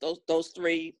business? Those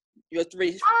 3, your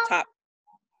 3 top?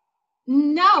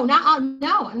 No, not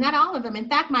all of them. In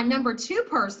fact, my number 2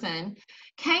 person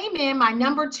came in my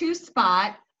number 2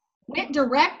 spot, went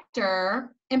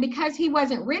director, and because he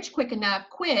wasn't rich quick enough,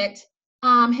 quit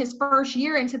his first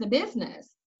year into the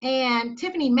business. And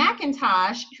Tiffany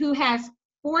McIntosh, who has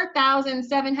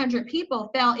 4,700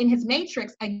 people, fell in his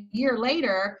matrix a year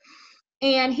later,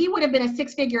 and he would have been a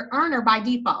 6-figure earner by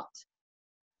default.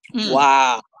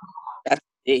 Wow, that's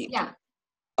deep. Yeah,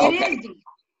 okay. It is deep.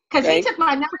 Because he took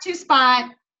my number 2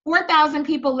 spot, 4,000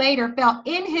 people later, fell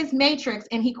in his matrix,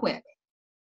 and he quit.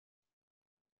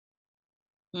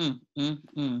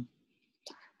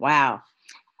 Wow.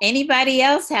 Anybody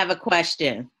else have a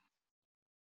question?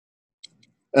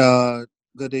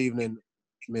 Good evening,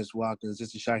 Ms. Watkins.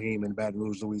 This is Shaheem in Baton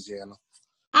Rouge, Louisiana.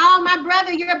 Oh, my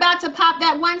brother, you're about to pop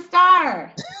that 1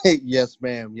 star. Yes,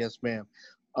 ma'am. Yes, ma'am.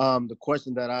 The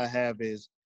question that I have is,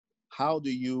 how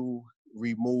do you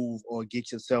remove or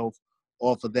get yourself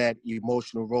off of that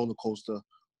emotional roller coaster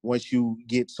once you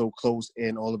get so close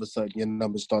and all of a sudden your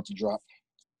numbers start to drop?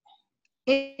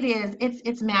 It is.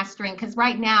 It's mastering, because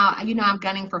right now, I'm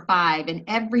gunning for 5, and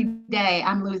every day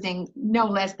I'm losing no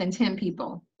less than 10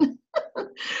 people.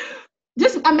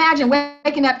 Just imagine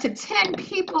waking up to 10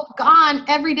 people gone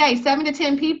every day, 7 to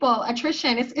 10 people,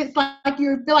 attrition. It's like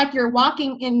you feel like you're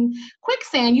walking in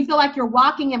quicksand. You feel like you're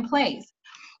walking in place.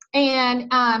 And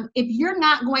if you're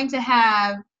not going to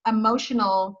have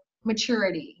emotional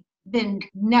maturity, then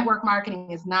network marketing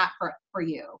is not for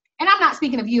you. And I'm not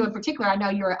speaking of you in particular. I know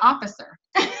you're an officer.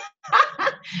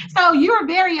 So you're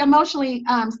very emotionally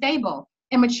stable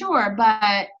and mature,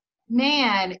 but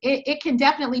man, it can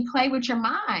definitely play with your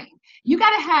mind. You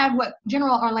got to have what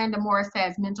General Orlando Moore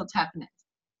says, mental toughness.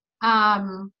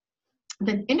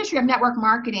 The industry of network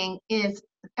marketing is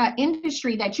an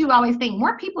industry that you always think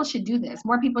more people should do this,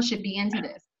 more people should be into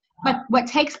this. But what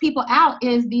takes people out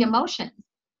is the emotions.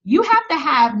 You have to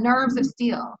have nerves of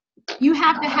steel. You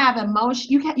have to have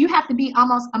emotion. You have to be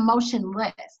almost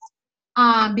emotionless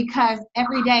because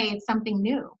every day it's something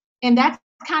new. And that's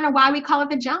kind of why we call it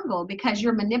the jungle, because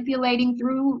you're manipulating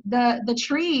through the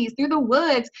trees, through the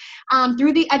woods,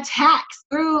 through the attacks,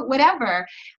 through whatever.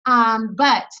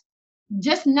 But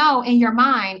just know in your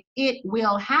mind, it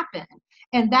will happen.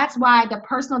 And that's why the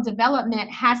personal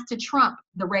development has to trump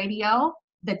the radio,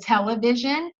 the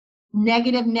television,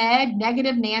 negative Ned,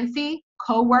 negative Nancy,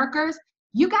 coworkers.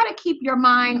 You got to keep your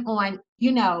mind on,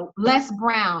 Les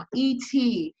Brown,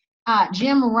 E.T.,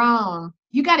 Jim Rohn.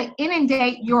 You got to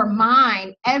inundate your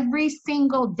mind every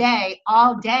single day,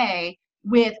 all day,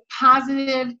 with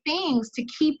positive things to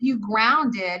keep you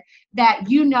grounded, that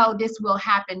this will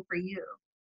happen for you.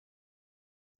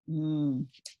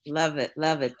 Love it.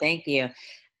 Love it. Thank you.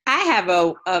 I have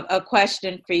a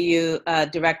question for you,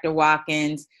 Director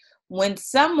Watkins. When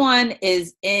someone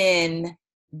is in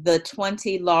the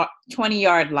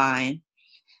 20-yard line,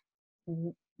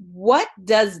 what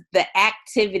does the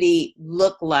activity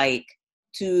look like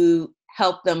to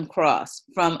help them cross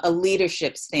from a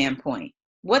leadership standpoint?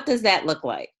 What does that look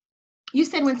like? You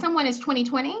said when someone is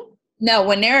 2020? No,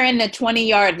 when they're in the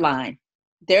 20-yard line,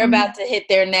 they're about to hit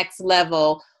their next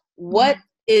level. What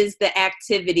is the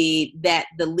activity that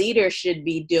the leader should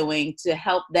be doing to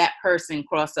help that person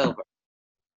cross over?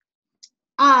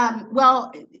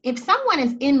 Well, if someone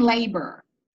is in labor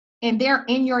and they're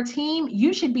in your team,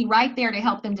 you should be right there to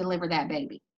help them deliver that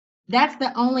baby. That's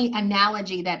the only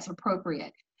analogy that's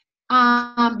appropriate.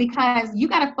 Because you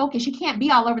got to focus. You can't be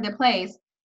all over the place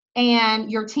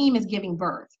and your team is giving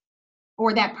birth,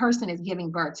 or that person is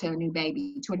giving birth to a new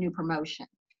baby, to a new promotion.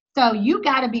 So you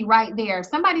got to be right there. If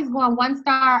somebody's going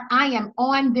 1-star, I am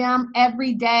on them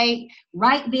every day,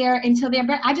 right there until they're.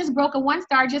 I just broke a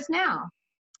 1-star just now.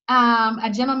 A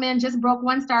gentleman just broke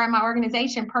 1-star in my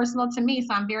organization, personal to me,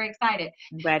 so I'm very excited.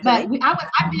 But Congratulations.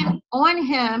 I've been on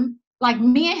him, like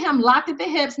me and him locked at the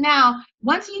hips. Now,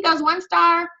 once he goes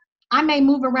 1-star, I may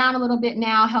move around a little bit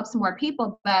now, help some more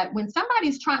people. But when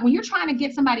you're trying to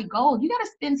get somebody gold, you got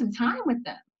to spend some time with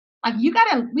them. Like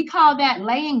we call that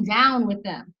laying down with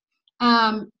them.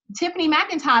 Tiffany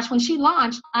McIntosh, when she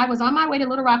launched, I was on my way to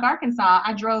Little Rock, Arkansas.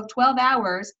 I drove 12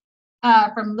 hours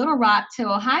from Little Rock to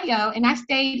Ohio, and I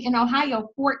stayed in Ohio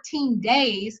 14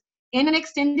 days in an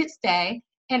extended stay,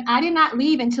 and I did not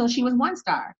leave until she was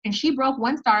 1-star, and she broke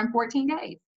 1-star in 14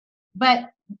 days. But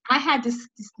I had to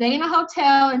stay in a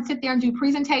hotel and sit there and do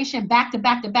presentation back to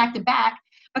back to back to back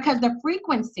because the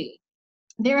frequency,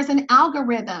 there's an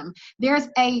algorithm, there's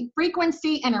a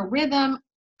frequency and a rhythm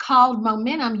called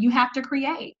momentum you have to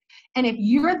create. And if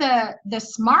you're the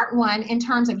smart one in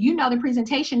terms of, the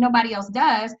presentation, nobody else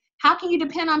does, how can you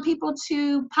depend on people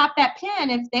to pop that pin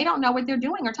if they don't know what they're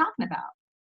doing or talking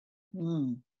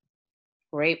about?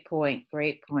 Great point.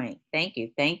 Great point. Thank you.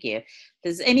 Thank you.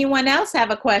 Does anyone else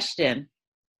have a question?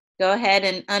 Go ahead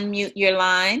and unmute your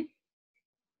line.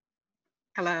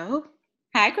 Hello.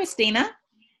 Hi, Christina.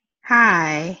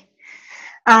 Hi.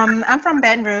 I'm from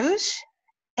Baton Rouge,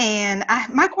 and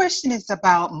my question is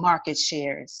about market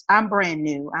shares. I'm brand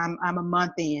new. I'm a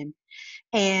month in,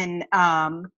 and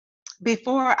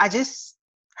before I just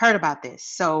heard about this,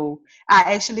 so I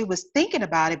actually was thinking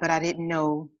about it, but I didn't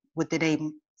know what the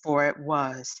name for it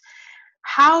was.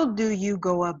 How do you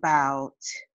go about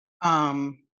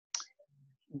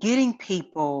getting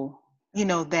people,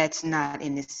 that's not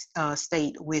in this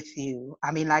state with you?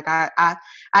 I mean, like I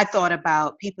thought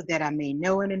about people that I may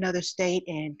know in another state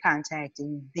and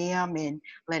contacting them and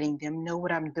letting them know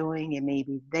what I'm doing, and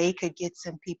maybe they could get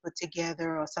some people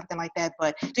together or something like that.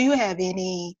 But do you have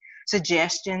any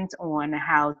suggestions on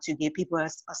how to get people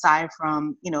aside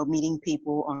from, meeting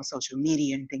people on social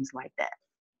media and things like that?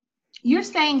 You're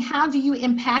saying, how do you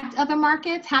impact other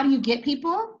markets? How do you get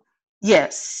people?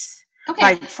 Yes. Okay.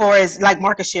 Like for as like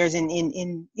market shares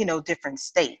in different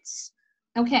states.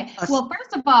 Okay. Well,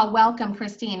 first of all, welcome,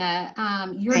 Christina.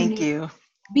 Thank you.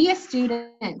 Be a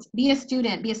student, be a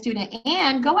student, be a student,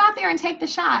 and go out there and take the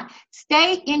shot.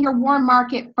 Stay in your warm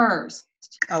market first.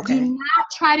 Okay. Do not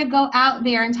try to go out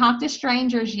there and talk to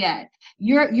strangers yet.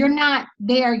 You're not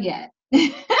there yet.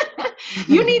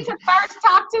 You need to first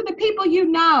talk to the people you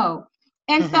know.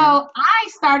 And so I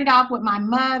started off with my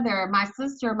mother, my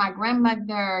sister, my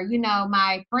grandmother,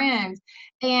 my friends,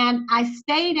 and I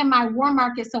stayed in my warm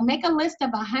market. So make a list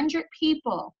of 100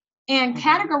 people and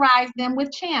categorize them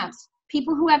with champs.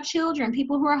 People who have children,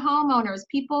 people who are homeowners,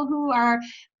 people who are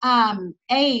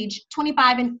age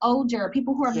 25 and older,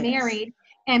 people who are married,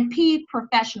 and peak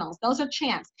professionals. Those are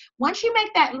champs. Once you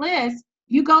make that list,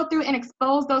 you go through and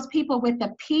expose those people with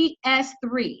the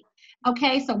PS3.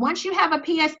 Okay, so once you have a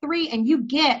PS3 and you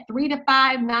get 3 to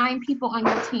 5, 9 people on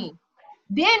your team,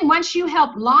 then once you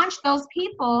help launch those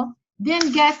people,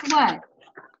 then guess what?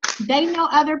 They know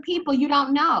other people you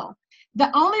don't know.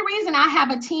 The only reason I have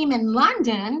a team in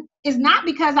London is not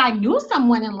because I knew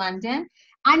someone in London.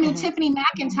 I knew Tiffany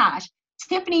McIntosh.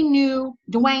 Tiffany knew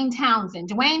Dwayne Townsend.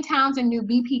 Dwayne Townsend knew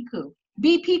BP Koo.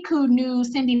 BP Koo knew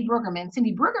Cindy Bruggerman.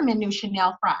 Cindy Bruggerman knew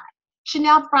Chanel Fry.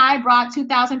 Chanel Fry brought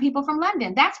 2,000 people from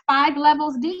London. That's 5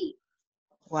 levels deep.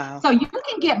 Wow. So you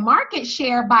can get market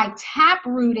share by tap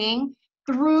rooting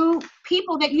through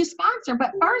people that you sponsor.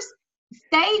 But first,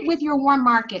 stay with your warm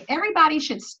market. Everybody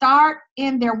should start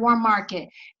in their warm market.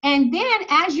 And then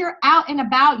as you're out and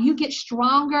about, you get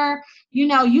stronger.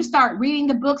 You start reading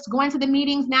the books, going to the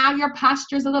meetings. Now your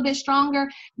posture is a little bit stronger.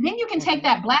 Then you can take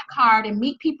that black card and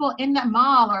meet people in the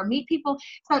mall or meet people.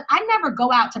 So I never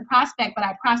go out to prospect, but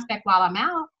I prospect while I'm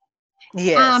out.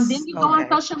 Yes. Then you go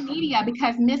on social media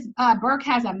because Miss Burke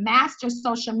has a master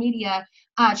social media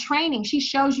training. She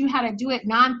shows you how to do it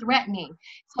non-threatening.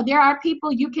 So there are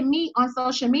people you can meet on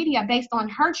social media based on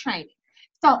her training.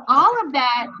 So all of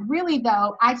that, really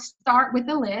though, I start with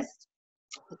the list,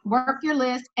 work your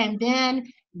list, and then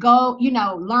go,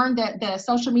 learn the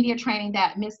social media training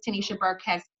that Miss Tanisha Burke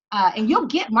has, and you'll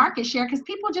get market share because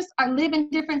people just live in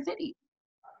different cities.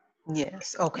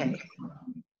 Yes. Okay.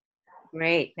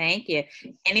 Great. Thank you.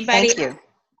 Anybody? Thank you.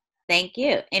 Thank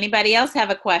you. Anybody else have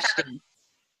a question?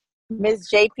 Ms.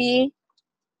 JP?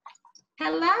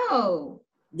 Hello.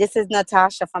 This is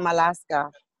Natasha from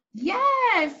Alaska.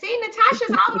 Yes. See, Natasha's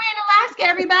all the way in Alaska,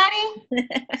 everybody.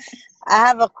 I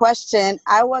have a question.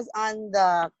 I was on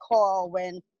the call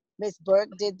when Ms.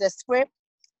 Burke did the script,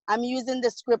 I'm using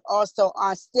the script also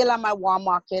on still on my wall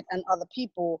market and other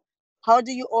people. How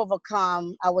do you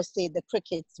overcome, I would say, the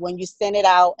crickets when you send it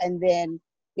out and then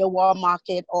your wall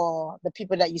market or the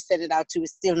people that you send it out to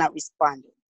is still not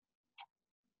responding?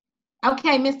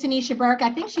 Okay, Miss Tanisha Burke, I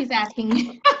think she's asking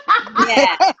you.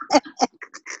 Yeah.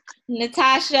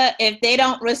 Natasha, if they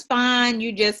don't respond,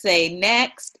 you just say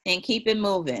next and keep it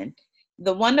moving.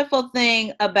 The wonderful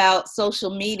thing about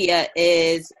social media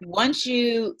is once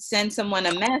you send someone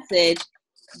a message,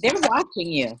 they're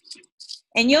watching you.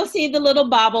 And you'll see the little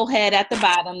bobblehead at the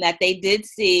bottom that they did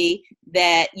see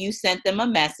that you sent them a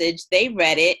message. They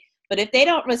read it. But if they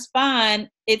don't respond,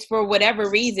 it's for whatever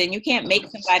reason. You can't make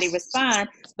somebody respond.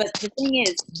 But the thing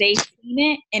is, they've seen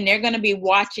it and they're going to be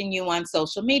watching you on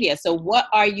social media. So what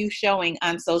are you showing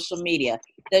on social media?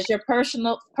 Does your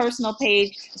personal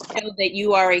page show that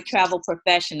you are a travel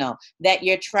professional, that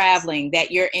you're traveling,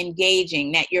 that you're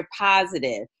engaging, that you're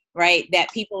positive, right?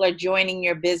 That people are joining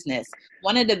your business.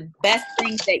 One of the best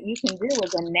things that you can do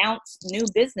is announce new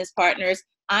business partners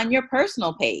on your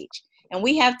personal page. And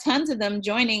we have tons of them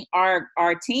joining our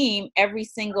team every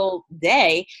single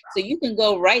day. So you can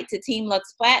go right to Team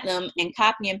Lux Platinum and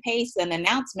copy and paste an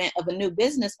announcement of a new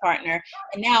business partner.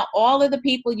 And now all of the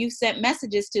people you sent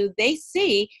messages to, they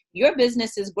see your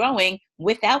business is growing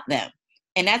without them.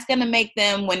 And that's going to make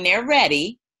them, when they're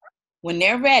ready,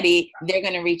 they're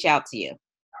going to reach out to you.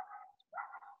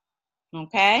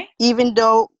 Okay? Even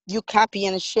though you copy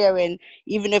and sharing,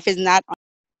 even if it's not on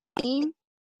the team?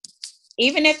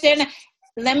 Even if they're not,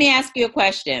 let me ask you a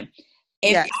question.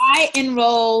 If Yes. I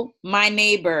enroll my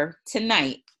neighbor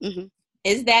tonight, Mm-hmm.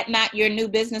 is that not your new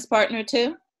business partner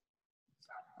too?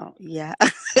 Oh, yeah.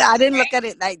 I didn't look at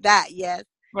it like that. Yes.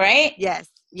 Right? Yes.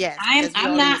 Yes.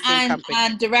 I'm not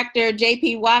on Director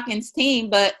JP Watkins' team,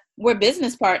 but we're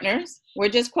business partners. We're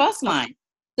just cross-line.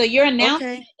 So your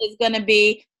announcement is going to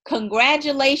be,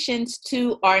 congratulations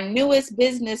to our newest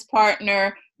business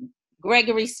partner,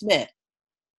 Gregory Smith.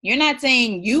 You're not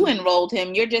saying you enrolled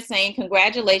him. You're just saying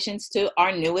congratulations to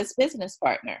our newest business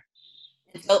partner.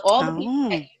 And so all the people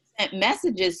that you sent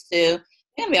messages to, they're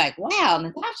going to be like, wow,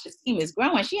 Natasha's team is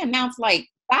growing. She announced like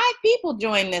 5 people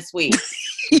joined this week.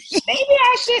 Maybe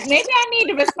I need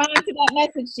to respond to that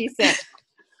message she sent.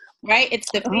 Right?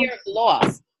 It's the fear of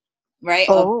loss, right?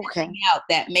 Of missing out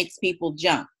that makes people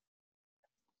jump.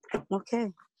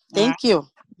 Okay. Thank you.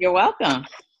 You're welcome.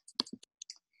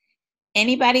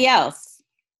 Anybody else?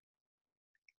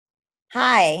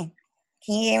 Hi.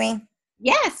 Can you hear me?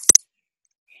 Yes.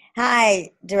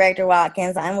 Hi, Director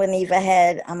Watkins. I'm with Neva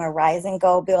Head. I'm a rising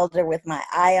goal builder with my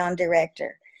eye on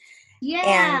director.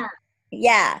 Yeah.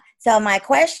 And so my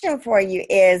question for you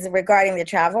is regarding the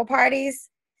travel parties.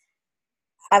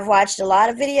 I've watched a lot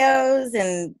of videos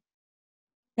and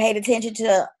paid attention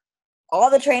to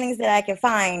all the trainings that I could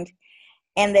find,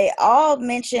 and they all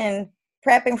mention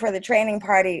prepping for the training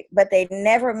party, but they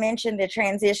never mention the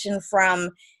transition from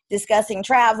discussing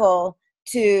travel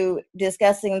to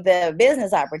discussing the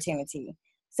business opportunity.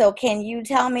 So can you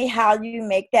tell me how you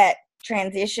make that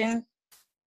transition?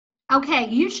 Okay,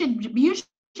 you should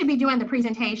be doing the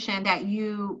presentation that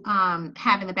you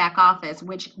have in the back office,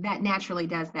 which that naturally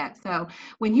does that. So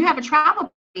when you have a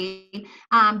travel party,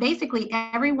 basically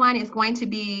everyone is going to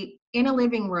be in a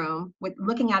living room with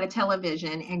looking at a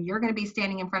television, and you're going to be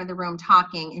standing in front of the room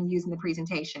talking and using the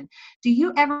presentation. Do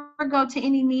you ever go to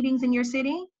any meetings in your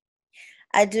city?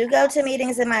 I do go to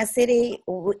meetings in my city.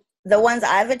 The ones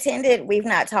I've attended, we've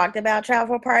not talked about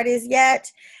travel parties yet,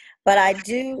 but I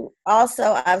do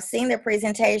also, I've seen the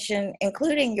presentation,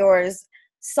 including yours,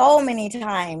 so many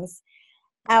times.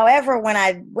 However, when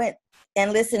I went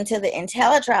and listened to the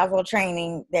IntelliTravel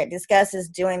training that discusses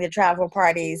doing the travel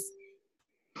parties,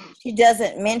 she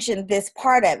doesn't mention this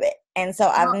part of it. And so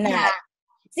I've not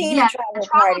seen a travel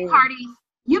party. Parties,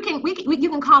 you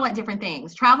can call it different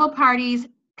things. Travel parties,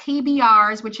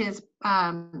 PBRs, which is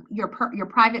your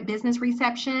private business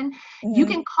reception. Mm-hmm. You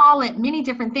can call it many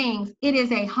different things. It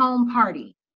is a home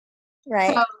party.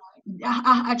 Right. So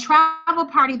a travel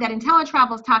party that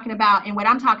IntelliTravel is talking about and what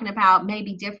I'm talking about may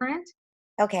be different.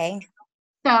 Okay.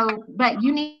 So, but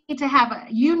you need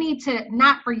to,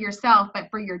 not for yourself, but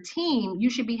for your team, you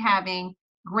should be having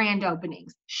grand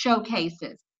openings,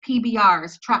 showcases,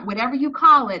 PBRs, whatever you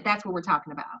call it, that's what we're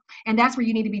talking about. And that's where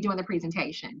you need to be doing the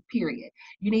presentation, period.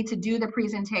 You need to do the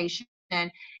presentation.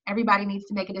 Everybody needs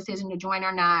to make a decision to join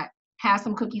or not, have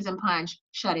some cookies and punch,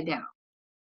 shut it down.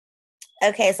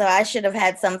 Okay, so I should have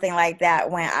had something like that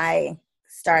when I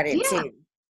started too.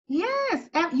 Yes,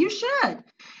 you should.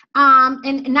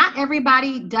 And not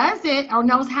everybody does it or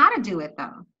knows how to do it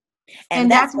though. And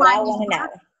that's what I want to know.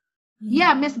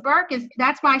 Yeah, Miss Burke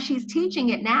that's why she's teaching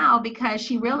it now, because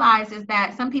she realizes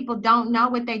that some people don't know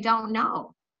what they don't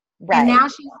know. Right. And now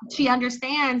she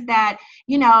understands that,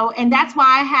 and that's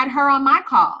why I had her on my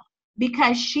call,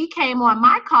 because she came on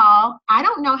my call. I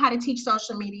don't know how to teach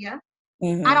social media.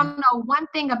 Mm-hmm. I don't know one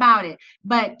thing about it,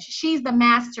 but she's the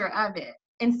master of it.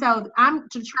 And so I'm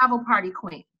the travel party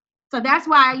queen. So that's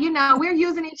why, we're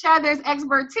using each other's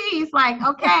expertise. Like,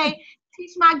 okay,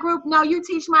 teach my group. No, you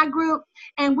teach my group,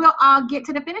 and we'll all get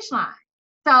to the finish line.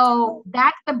 So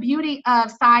that's the beauty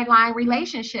of sideline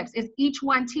relationships, is each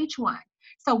one teach one.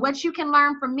 So what you can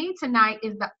learn from me tonight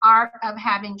is the art of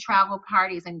having travel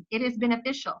parties, and it is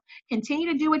beneficial.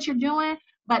 Continue to do what you're doing,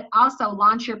 but also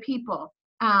launch your people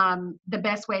the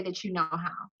best way that you know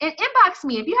how. And inbox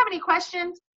me if you have any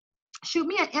questions. Shoot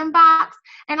me an inbox,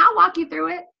 and I'll walk you through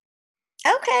it.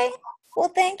 Okay. Well,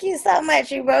 thank you so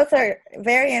much. You both are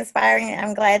very inspiring.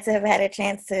 I'm glad to have had a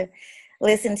chance to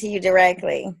listen to you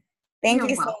directly. Thank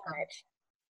you so much.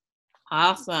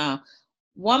 Awesome.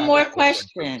 One more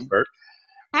question.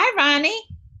 Hi, Ronnie.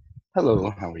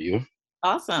 Hello, how are you?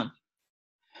 Awesome.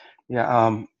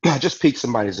 Yeah, I just piqued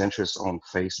somebody's interest on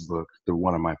Facebook through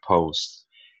one of my posts,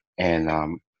 and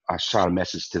I shot a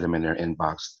message to them in their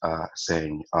inbox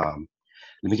saying,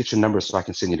 "Let me get your number so I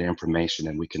can send you the information,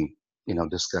 and we can,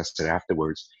 discuss it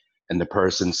afterwards." And the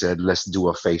person said, "Let's do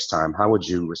a FaceTime." How would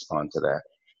you respond to that?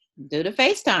 Do the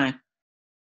FaceTime.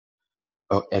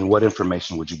 Oh, and what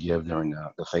information would you give during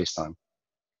the FaceTime?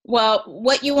 Well,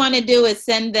 what you want to do is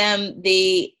send them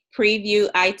the preview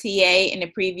ITA and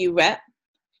the preview rep.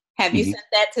 Have you sent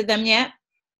that to them yet?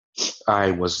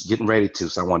 I was getting ready to,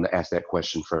 so I wanted to ask that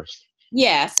question first.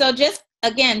 Yeah, so just,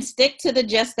 again, stick to the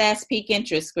Just Ask Peak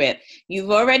Interest script. You've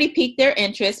already piqued their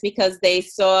interest because they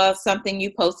saw something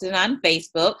you posted on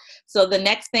Facebook. So the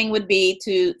next thing would be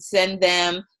to send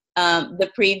them the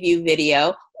preview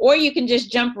video, or you can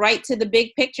just jump right to the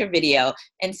big picture video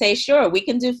and say, sure, we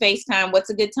can do FaceTime.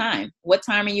 What's a good time? What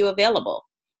time are you available?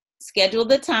 Schedule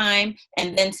the time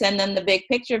and then send them the big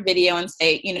picture video and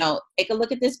say, take a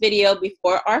look at this video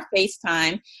before our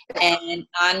FaceTime, and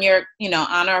on your,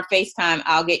 on our FaceTime,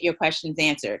 I'll get your questions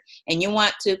answered. And you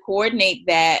want to coordinate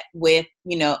that with,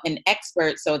 an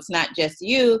expert. So it's not just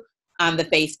you on the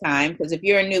FaceTime, because if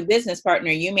you're a new business partner,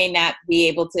 you may not be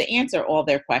able to answer all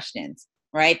their questions,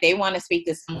 right? They want to speak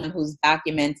to someone who's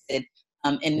documented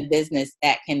in the business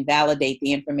that can validate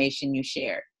the information you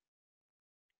shared.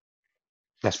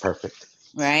 That's perfect.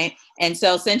 Right. And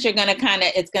so since you're going to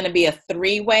it's going to be a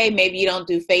 3-way, maybe you don't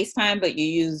do FaceTime, but you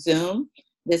use Zoom.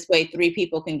 This way, 3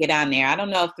 people can get on there. I don't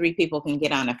know if 3 people can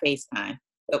get on a FaceTime,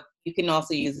 but you can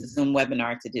also use a Zoom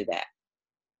webinar to do that.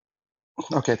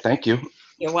 Okay. Thank you.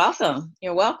 You're welcome.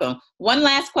 You're welcome. One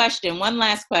last question.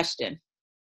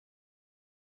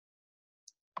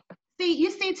 You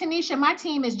see, Tanisha, my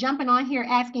team is jumping on here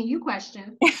asking you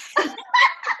questions. Ronnie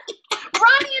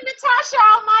and Natasha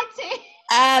on my team.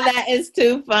 That is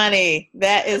too funny.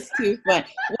 That is too funny.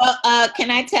 Well,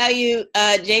 can I tell you,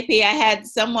 JP, I had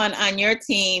someone on your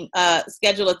team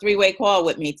schedule a 3-way call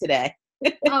with me today.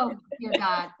 Oh, dear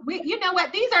God. You know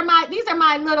what? These are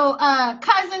my little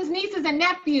cousins, nieces, and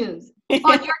nephews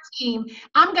on your team.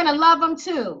 I'm going to love them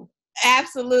too.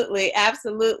 Absolutely.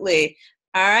 Absolutely.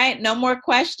 All right. No more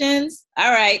questions.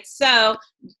 All right. So,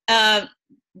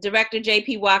 Director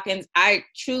JP Watkins, I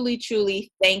truly,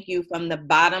 truly thank you from the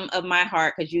bottom of my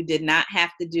heart, because you did not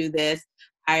have to do this.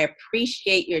 I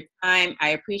appreciate your time. I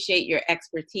appreciate your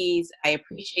expertise. I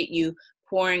appreciate you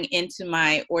pouring into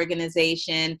my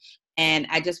organization. And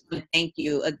I just want to thank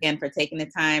you again for taking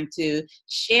the time to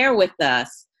share with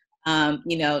us.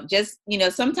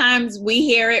 Sometimes we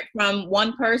hear it from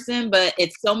one person, but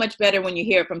it's so much better when you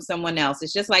hear it from someone else.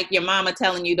 It's just like your mama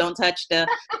telling you don't touch the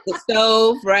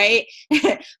stove, right?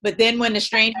 But then when the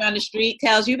stranger on the street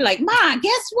tells you, be like, Ma,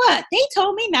 guess what? They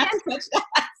told me not to touch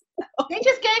that. They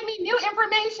just gave me new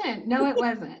information. No, it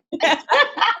wasn't.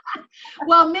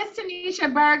 Well, Miss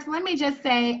Tanisha Burks, let me just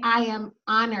say I am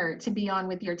honored to be on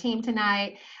with your team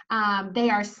tonight. They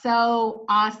are so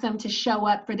awesome to show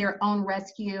up for their own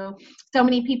rescue. So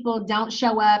many people don't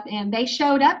show up, and they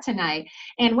showed up tonight.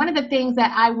 And one of the things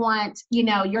that I want,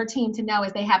 your team to know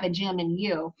is they have a gem in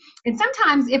you. And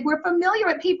sometimes if we're familiar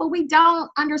with people, we don't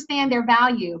understand their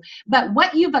value. But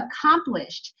what you've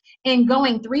accomplished in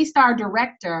going 3-star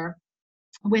director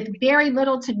with very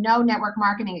little to no network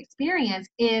marketing experience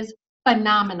is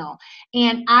phenomenal.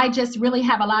 And I just really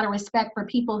have a lot of respect for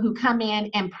people who come in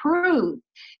and prove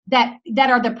that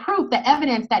are the proof, the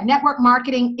evidence that network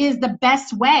marketing is the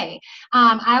best way.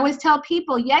 I always tell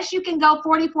people, yes, you can go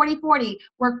 40, 40, 40,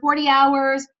 work 40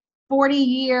 hours, 40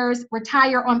 years,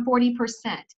 retire on 40%.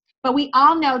 But we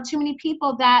all know too many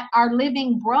people that are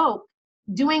living broke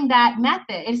doing that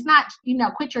method. It's not,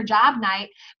 quit your job night,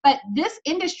 but this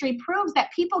industry proves that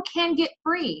people can get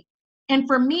free. And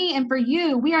for me and for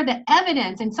you, we are the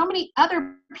evidence, and so many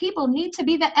other people need to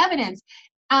be the evidence.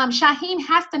 Shaheen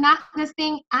has to knock this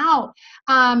thing out.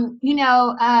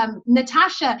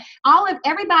 Natasha,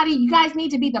 everybody, you guys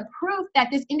need to be the proof that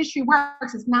this industry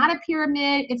works. It's not a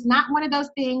pyramid. It's not one of those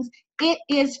things. It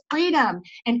is freedom.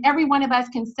 And every one of us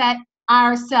can set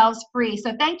ourselves free.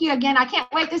 So thank you again. I can't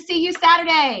wait to see you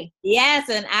Saturday. Yes,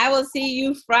 and I will see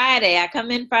you Friday. I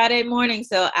come in Friday morning,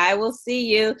 so I will see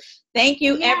you. Thank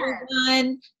you,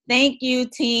 everyone. Thank you,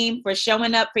 team, for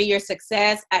showing up for your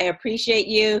success. I appreciate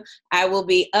you. I will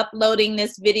be uploading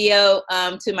this video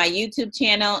to my YouTube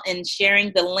channel and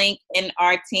sharing the link in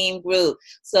our team group.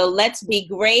 So let's be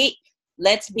great.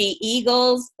 Let's be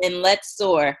eagles, and let's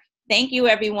soar. Thank you,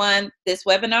 everyone. This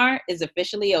webinar is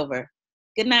officially over.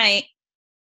 Good night.